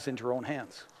take matters into her own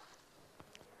hands.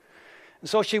 And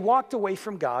so she walked away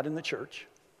from God in the church,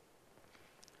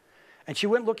 And she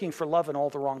went looking for love in all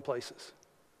the wrong places.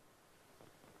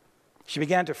 She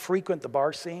began to frequent the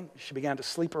bar scene. She began to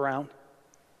sleep around.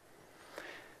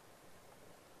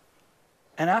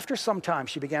 And after some time,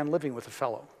 she began living with a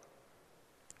fellow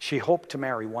she hoped to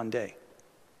marry one day.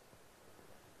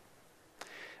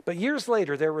 But years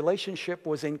later, their relationship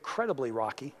was incredibly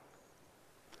rocky.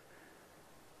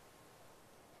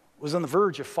 It was on the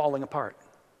verge of falling apart.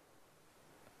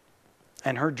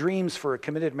 And her dreams for a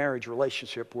committed marriage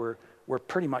relationship were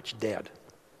pretty much dead.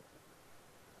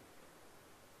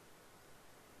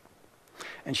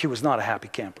 And she was not a happy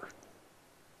camper.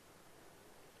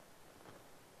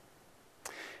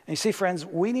 And you see, friends,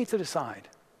 we need to decide,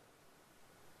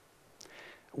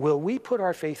 will we put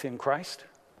our faith in Christ,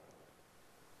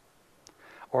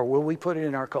 or will we put it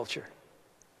in our culture?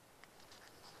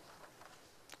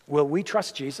 Will we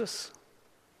trust Jesus,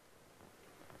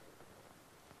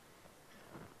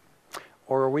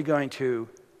 or are we going to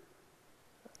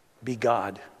be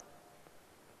God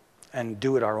and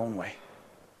do it our own way?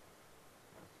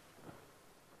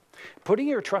 Putting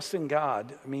your trust in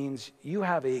God means you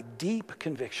have a deep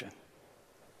conviction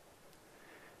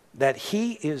that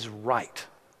He is right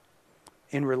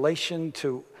in relation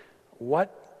to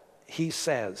what He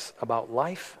says about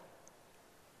life,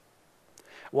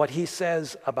 what He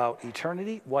says about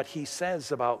eternity, what He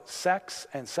says about sex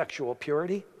and sexual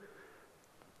purity,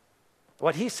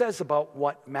 what He says about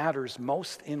what matters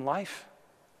most in life.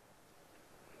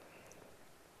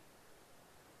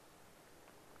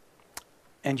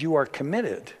 And you are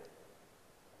committed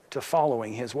to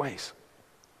following His ways.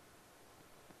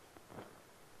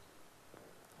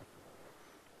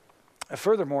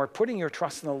 Furthermore, putting your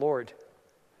trust in the Lord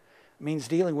means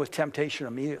dealing with temptation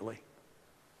immediately.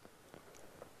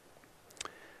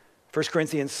 1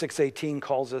 Corinthians 6:18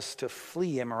 calls us to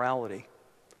flee immorality,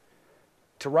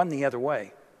 to run the other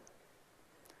way,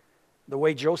 the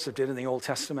way Joseph did in the Old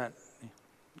Testament.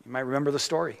 You might remember the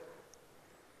story.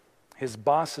 His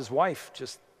boss's wife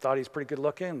just thought he's pretty good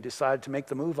looking and decided to make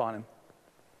the move on him.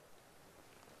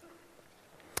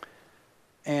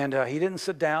 And he didn't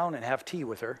sit down and have tea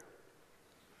with her.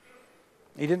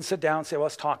 He didn't sit down and say, well,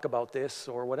 let's talk about this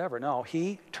or whatever. No,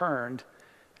 he turned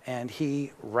and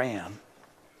he ran.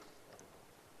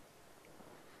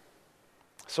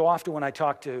 So often when I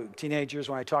talk to teenagers,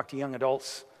 when I talk to young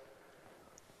adults,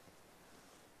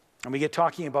 and we get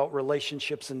talking about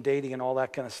relationships and dating and all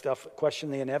that kind of stuff, the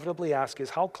question they inevitably ask is,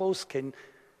 how close can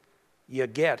you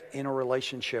get in a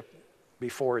relationship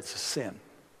before it's a sin?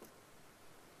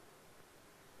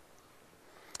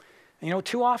 And, you know,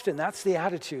 too often that's the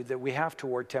attitude that we have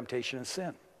toward temptation and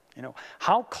sin. You know,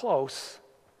 how close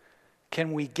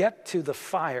can we get to the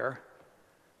fire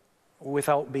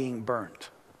without being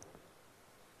burnt?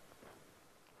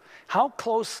 How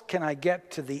close can I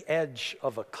get to the edge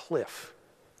of a cliff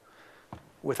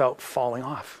without falling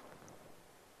off?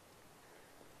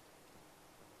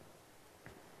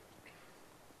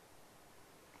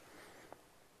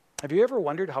 Have you ever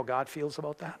wondered how God feels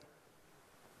about that?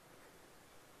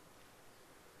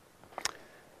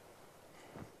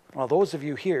 Well, those of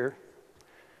you here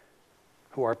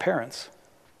who are parents,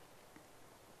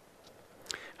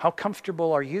 how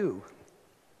comfortable are you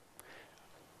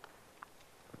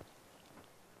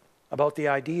about the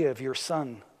idea of your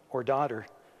son or daughter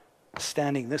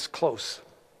standing this close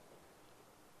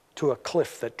to a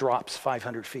cliff that drops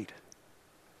 500 feet?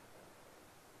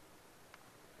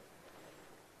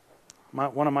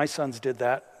 One of my sons did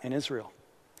that in Israel.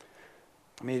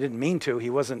 I mean, he didn't mean to. He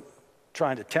wasn't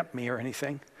trying to tempt me or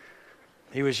anything.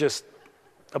 He was just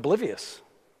oblivious.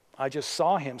 I just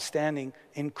saw him standing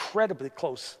incredibly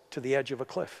close to the edge of a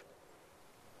cliff.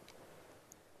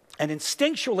 And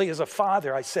instinctually as a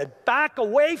father, I said, back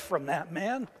away from that,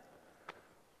 man.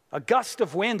 A gust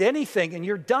of wind, anything, and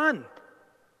you're done.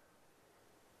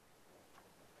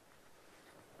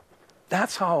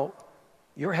 That's how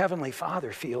your Heavenly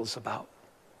Father feels about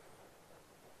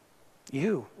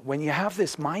you. When you have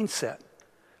this mindset,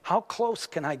 how close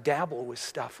can I dabble with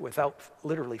stuff without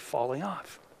literally falling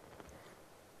off?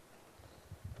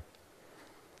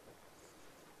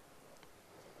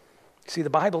 See, the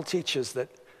Bible teaches that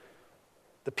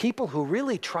the people who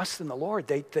really trust in the Lord,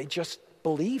 they just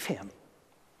believe Him.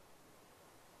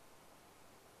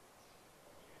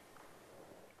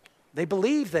 They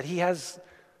believe that He has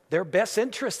their best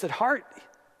interest at heart.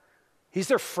 He's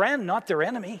their friend, not their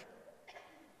enemy.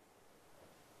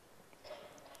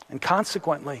 And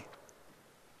consequently,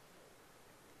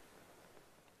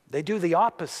 they do the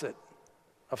opposite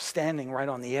of standing right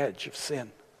on the edge of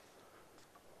sin.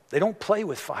 They don't play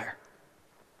with fire.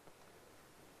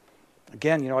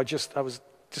 Again, you know, I was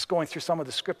just going through some of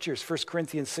the scriptures, 1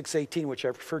 Corinthians 6:18, which I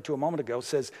referred to a moment ago,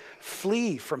 says,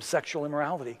 flee from sexual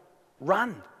immorality.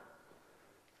 Run.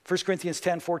 1 Corinthians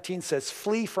 10:14 says,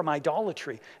 flee from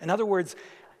idolatry. In other words,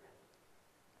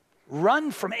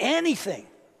 run from anything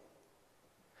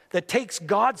that takes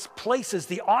God's place as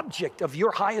the object of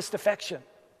your highest affection.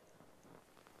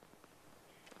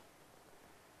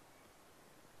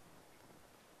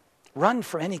 Run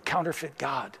from any counterfeit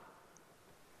God.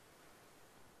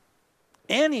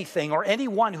 Anything or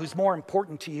anyone who's more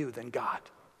important to you than God.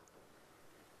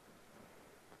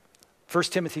 1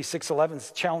 Timothy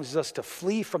 6:11 challenges us to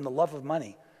flee from the love of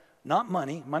money. Not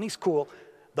money, money's cool,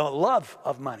 the love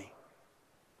of money.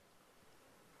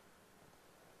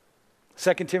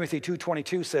 2 Timothy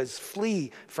 2:22 says,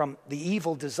 flee from the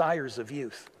evil desires of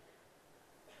youth.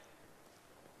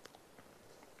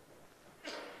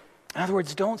 In other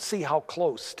words, don't see how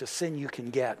close to sin you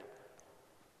can get.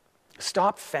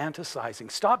 Stop fantasizing.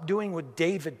 Stop doing what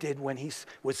David did when he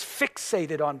was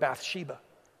fixated on Bathsheba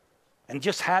and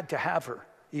just had to have her,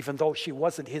 even though she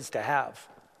wasn't his to have.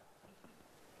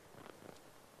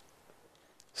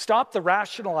 Stop the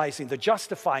rationalizing, the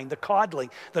justifying, the coddling,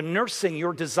 the nursing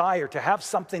your desire to have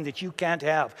something that you can't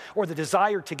have, or the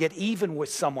desire to get even with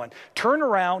someone. Turn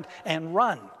around and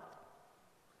run.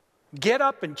 Get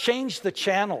up and change the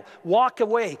channel. Walk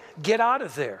away. Get out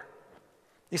of there.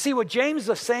 You see, what James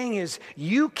is saying is,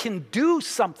 you can do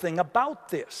something about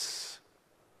this.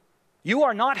 You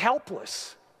are not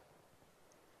helpless.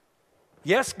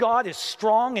 Yes, God is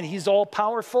strong and He's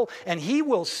all-powerful, and He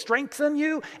will strengthen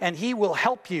you and He will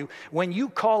help you when you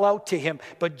call out to Him.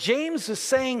 But James is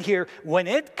saying here, when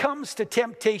it comes to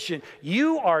temptation,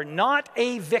 you are not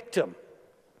a victim.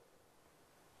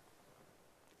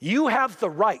 You have the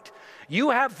right.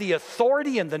 You have the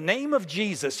authority in the name of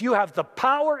Jesus. You have the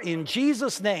power in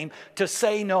Jesus' name to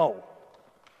say no.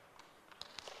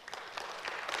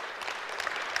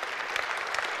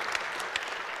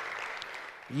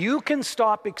 You can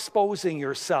stop exposing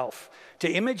yourself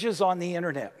to images on the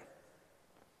internet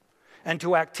and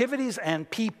to activities and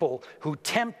people who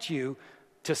tempt you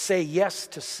to say yes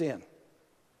to sin.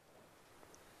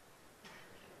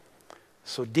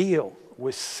 So deal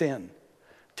with sin.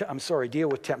 Deal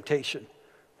with temptation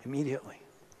immediately.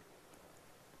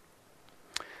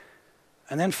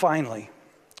 And then finally,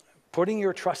 putting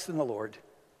your trust in the Lord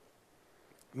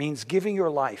means giving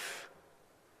your life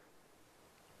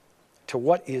to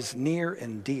what is near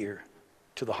and dear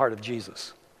to the heart of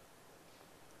Jesus.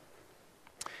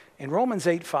 In Romans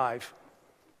 8:5,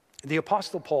 the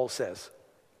Apostle Paul says,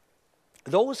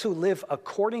 those who live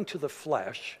according to the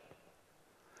flesh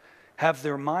have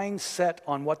their minds set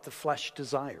on what the flesh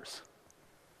desires.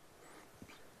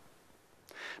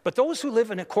 But those who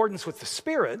live in accordance with the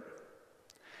Spirit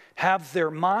have their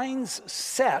minds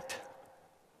set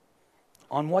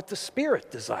on what the Spirit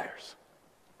desires.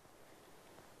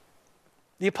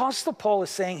 The Apostle Paul is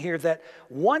saying here that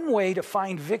one way to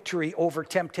find victory over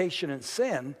temptation and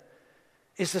sin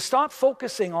is to stop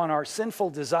focusing on our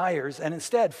sinful desires and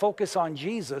instead focus on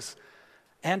Jesus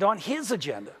and on His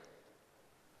agenda.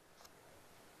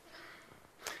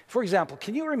 For example,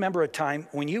 can you remember a time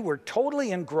when you were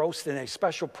totally engrossed in a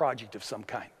special project of some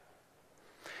kind?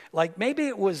 Like maybe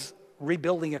it was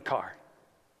rebuilding a car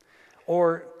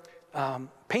or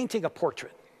painting a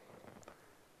portrait,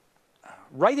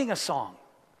 writing a song,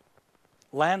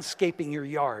 landscaping your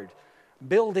yard,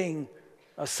 building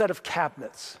a set of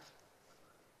cabinets.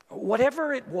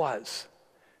 Whatever it was,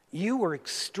 you were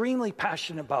extremely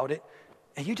passionate about it,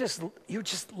 and you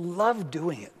just loved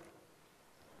doing it.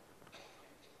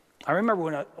 I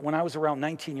remember when I was around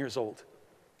 19 years old,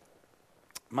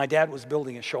 my dad was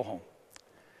building a show home.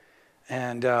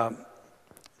 And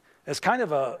as kind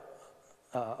of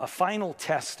a final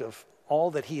test of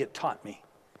all that he had taught me,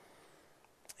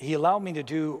 he allowed me to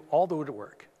do all the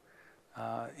woodwork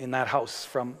in that house,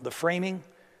 from the framing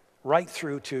right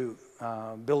through to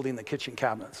building the kitchen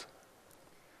cabinets.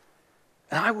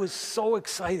 And I was so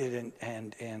excited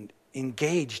and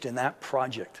engaged in that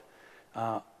project.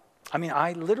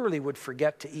 I literally would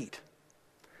forget to eat.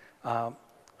 On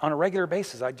a regular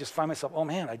basis, I'd just find myself, oh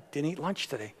man, I didn't eat lunch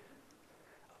today.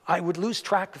 I would lose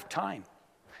track of time.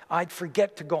 I'd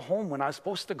forget to go home when I was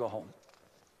supposed to go home.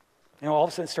 All of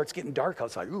a sudden it starts getting dark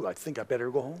outside. Ooh, I think I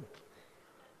better go home.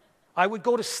 I would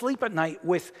go to sleep at night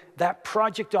with that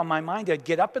project on my mind. I'd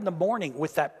get up in the morning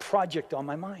with that project on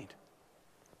my mind.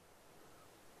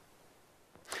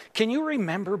 Can you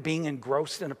remember being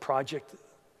engrossed in a project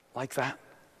like that?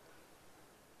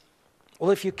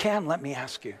 Well, if you can, let me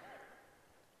ask you,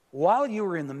 while you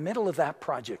were in the middle of that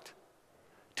project,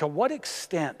 to what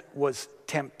extent was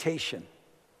temptation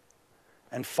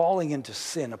and falling into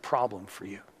sin a problem for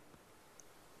you?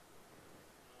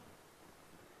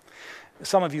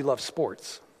 Some of you love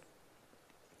sports.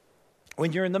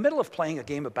 When you're in the middle of playing a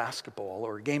game of basketball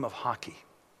or a game of hockey,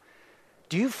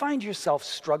 do you find yourself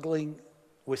struggling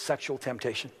with sexual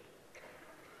temptation?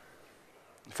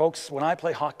 Folks, when I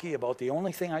play hockey, about the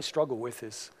only thing I struggle with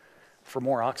is for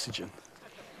more oxygen.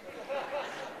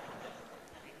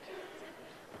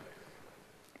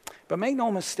 But make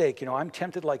no mistake, I'm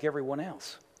tempted like everyone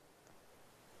else.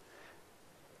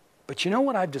 But you know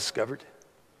what I've discovered?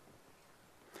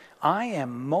 I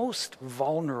am most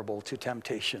vulnerable to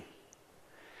temptation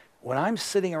when I'm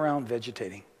sitting around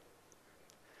vegetating,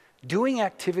 doing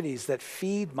activities that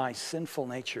feed my sinful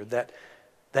nature, that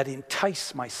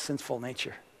entice my sinful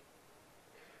nature,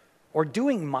 or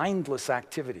doing mindless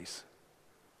activities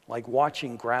like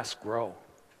watching grass grow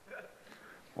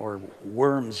or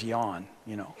worms yawn,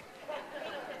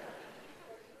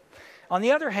 On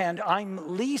the other hand,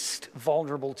 I'm least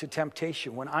vulnerable to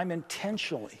temptation when I'm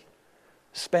intentionally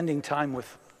spending time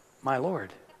with my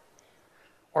Lord,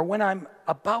 or when I'm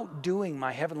about doing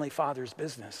my Heavenly Father's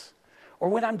business, or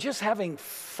when I'm just having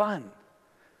fun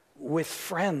with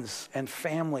friends and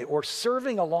family, or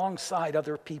serving alongside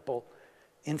other people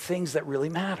in things that really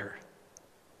matter.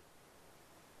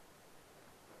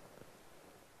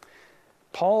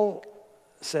 Paul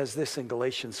says this in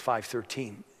Galatians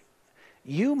 5:13.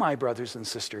 You, my brothers and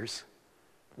sisters,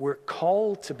 were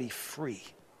called to be free.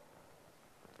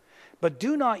 But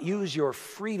do not use your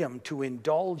freedom to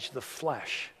indulge the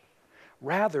flesh.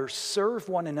 Rather, serve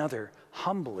one another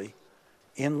humbly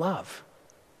in love.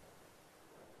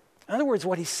 In other words,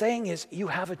 what he's saying is you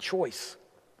have a choice.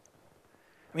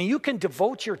 You can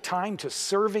devote your time to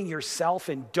serving yourself,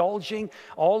 indulging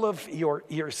all of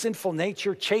your sinful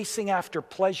nature, chasing after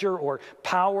pleasure or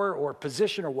power or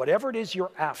position or whatever it is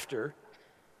you're after.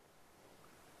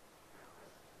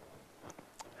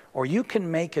 Or you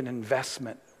can make an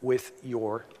investment with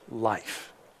your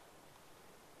life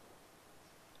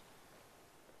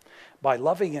by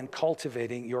loving and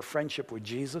cultivating your friendship with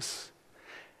Jesus,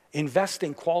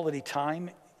 investing quality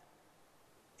time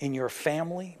in your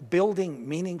family, building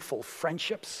meaningful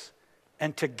friendships,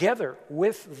 and together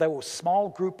with those small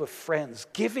group of friends,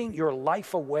 giving your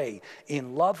life away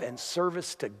in love and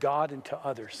service to God and to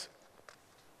others.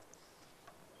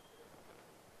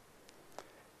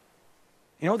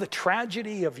 The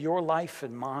tragedy of your life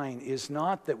and mine is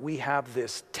not that we have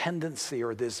this tendency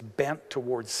or this bent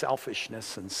towards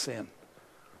selfishness and sin.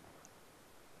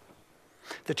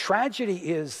 The tragedy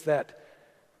is that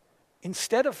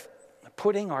instead of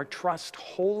putting our trust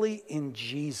wholly in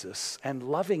Jesus and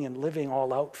loving and living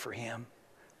all out for him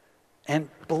and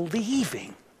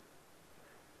believing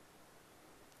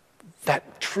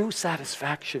that true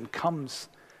satisfaction comes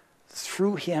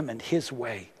through him and his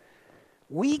way,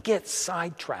 we get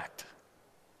sidetracked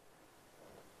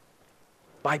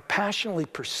by passionately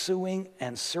pursuing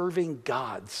and serving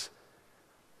gods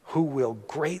who will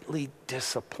greatly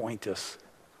disappoint us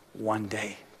one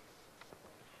day.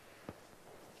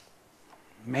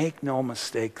 Make no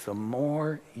mistake, the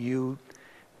more you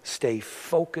stay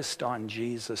focused on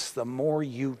Jesus, the more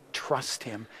you trust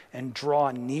him and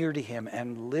draw near to him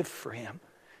and live for him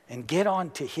and get on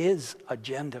to his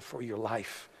agenda for your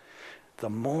life, the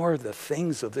more the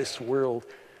things of this world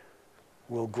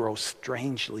will grow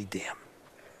strangely dim.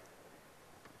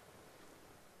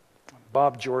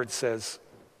 Bob George says,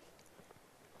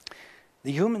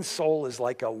 the human soul is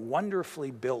like a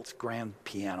wonderfully built grand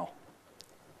piano,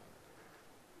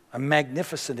 a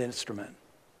magnificent instrument.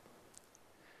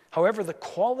 However, the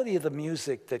quality of the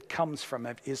music that comes from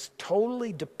it is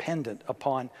totally dependent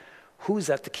upon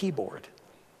who's at the keyboard.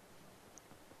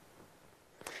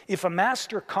 If a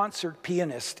master concert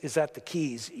pianist is at the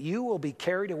keys, you will be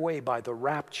carried away by the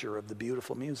rapture of the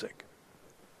beautiful music.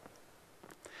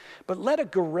 But let a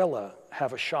gorilla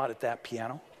have a shot at that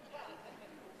piano,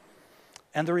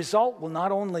 and the result will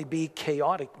not only be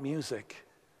chaotic music,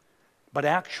 but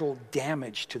actual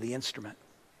damage to the instrument.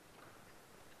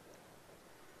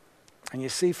 And you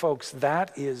see, folks,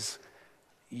 that is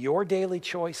your daily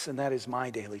choice, and that is my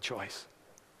daily choice.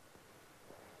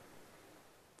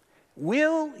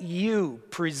 Will you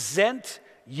present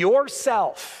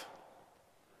yourself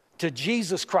to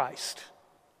Jesus Christ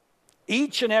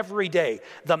each and every day,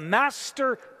 the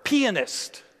master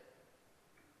pianist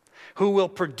who will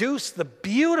produce the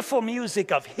beautiful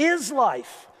music of his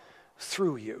life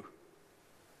through you?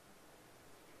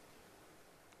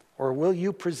 Or will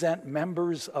you present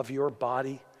members of your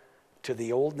body to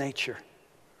the old nature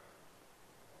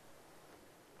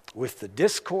with the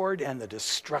discord and the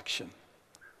destruction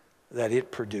that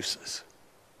it produces?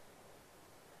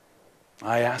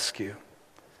 I ask you,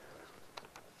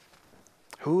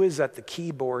 who is at the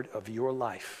keyboard of your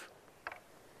life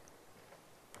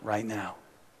right now?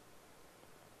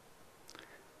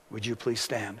 Would you please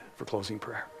stand for closing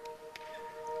prayer?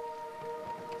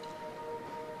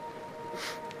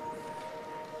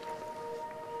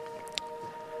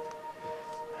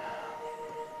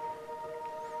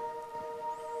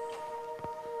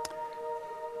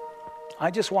 I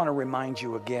just want to remind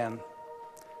you again,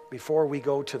 before we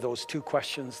go to those two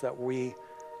questions that we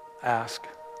ask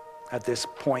at this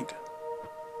point,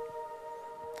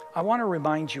 I want to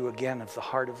remind you again of the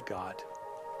heart of God.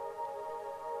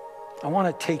 I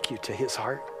want to take you to his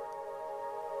heart.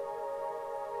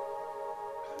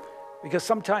 Because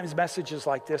sometimes messages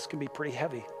like this can be pretty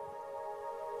heavy.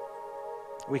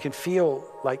 We can feel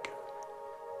like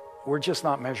we're just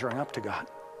not measuring up to God.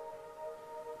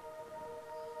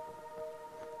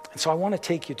 And so I want to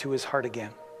take you to his heart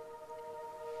again.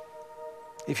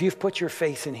 If you've put your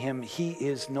faith in him, he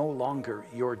is no longer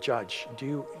your judge.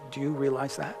 Do you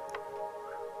realize that?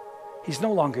 He's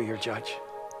no longer your judge.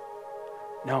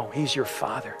 No, he's your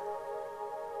father.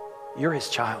 You're his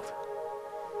child.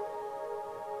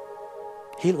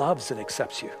 He loves and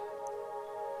accepts you.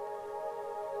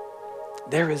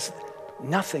 There is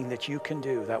nothing that you can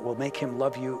do that will make him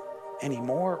love you any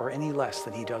more or any less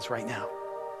than he does right now.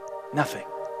 Nothing.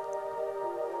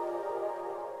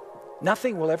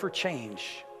 Nothing will ever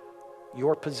change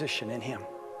your position in him.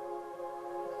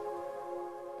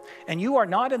 And you are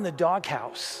not in the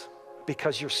doghouse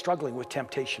because you're struggling with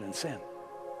temptation and sin.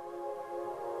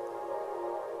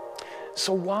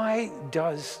 So why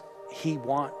does he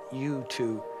want you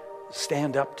to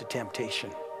stand up to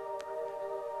temptation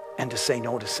and to say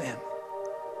no to sin?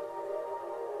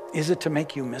 Is it to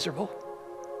make you miserable?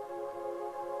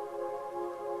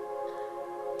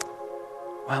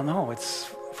 Well, no,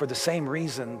 it's for the same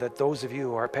reason that those of you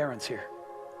who are parents here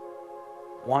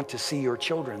want to see your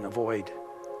children avoid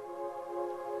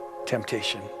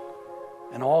temptation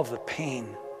and all the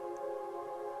pain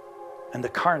and the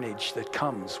carnage that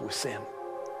comes with sin.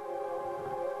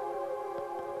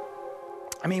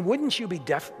 I mean, wouldn't you be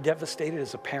devastated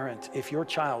as a parent if your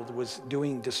child was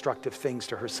doing destructive things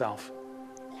to herself?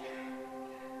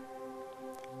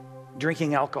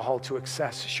 Drinking alcohol to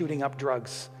excess, shooting up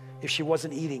drugs, if she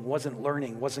wasn't eating, wasn't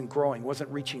learning, wasn't growing, wasn't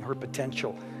reaching her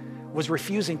potential, was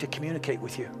refusing to communicate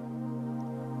with you,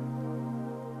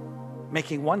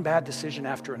 making one bad decision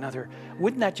after another,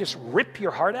 wouldn't that just rip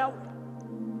your heart out?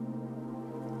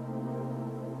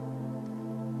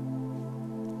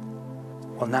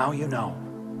 Well, now you know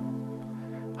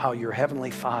how your Heavenly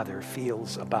Father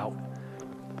feels about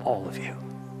all of you.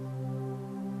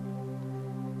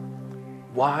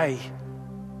 Why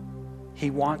he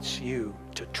wants you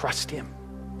to trust him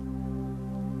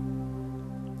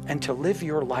and to live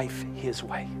your life his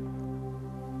way.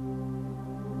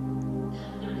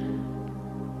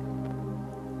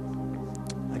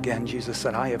 Again, Jesus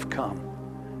said, I have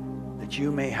come that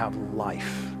you may have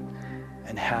life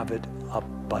and have it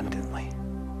abundantly.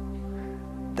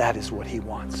 That is what he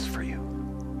wants for you.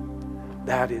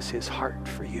 That is his heart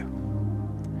for you.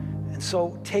 And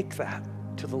so take that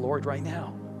to the Lord right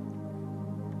now.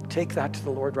 Take that to the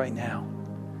Lord right now.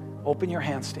 Open your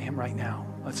hands to him right now.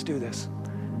 Let's do this.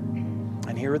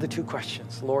 And here are the two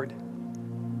questions. Lord,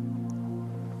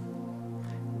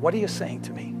 what are you saying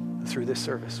to me through this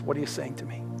service? What are you saying to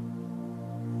me?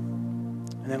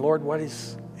 And then, Lord, what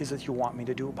is it you want me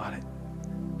to do about it?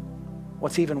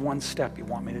 What's even one step you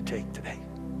want me to take today?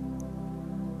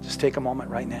 Just take a moment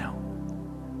right now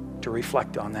to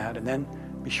reflect on that, and then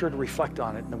be sure to reflect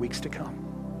on it in the weeks to come.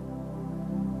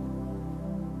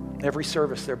 Every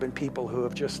service, there have been people who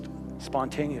have just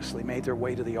spontaneously made their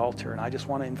way to the altar, and I just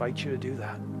want to invite you to do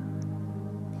that.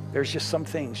 There's just some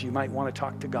things you might want to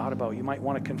talk to God about. You might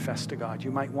want to confess to God. You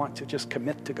might want to just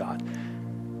commit to God.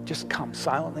 Just come,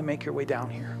 silently make your way down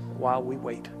here while we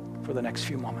wait for the next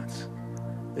few moments.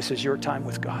 This is your time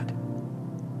with God.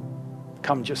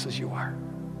 Come just as you are.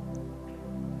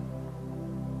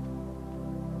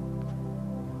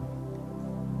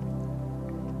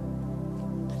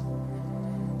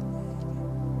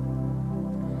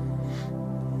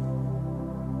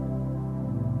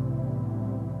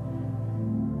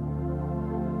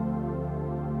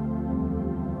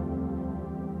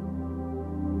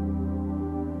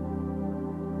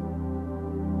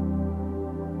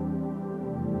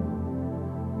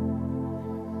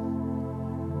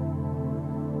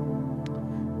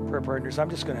 Prayer partners, I'm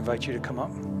just going to invite you to come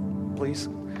up, please.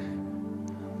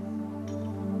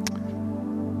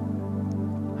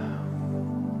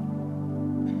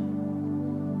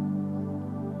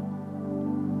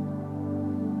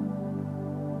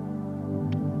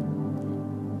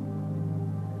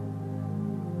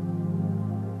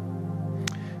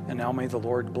 now may the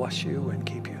Lord bless you and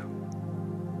keep you.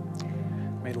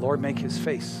 May the Lord make his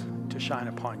face to shine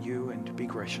upon you and to be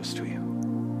gracious to you.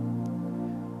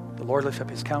 The Lord lift up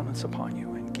his countenance upon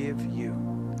you and give you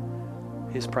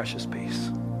his precious peace.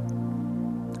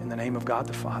 In the name of God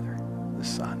the Father, the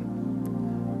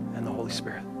Son, and the Holy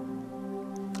Spirit.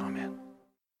 Amen.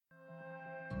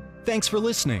 Thanks for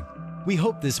listening. We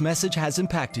hope this message has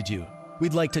impacted you.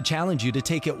 We'd like to challenge you to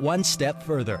take it one step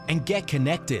further and get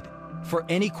connected. For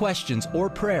any questions or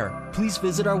prayer, please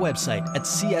visit our website at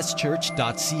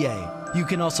cschurch.ca. You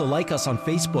can also like us on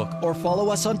Facebook or follow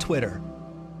us on Twitter.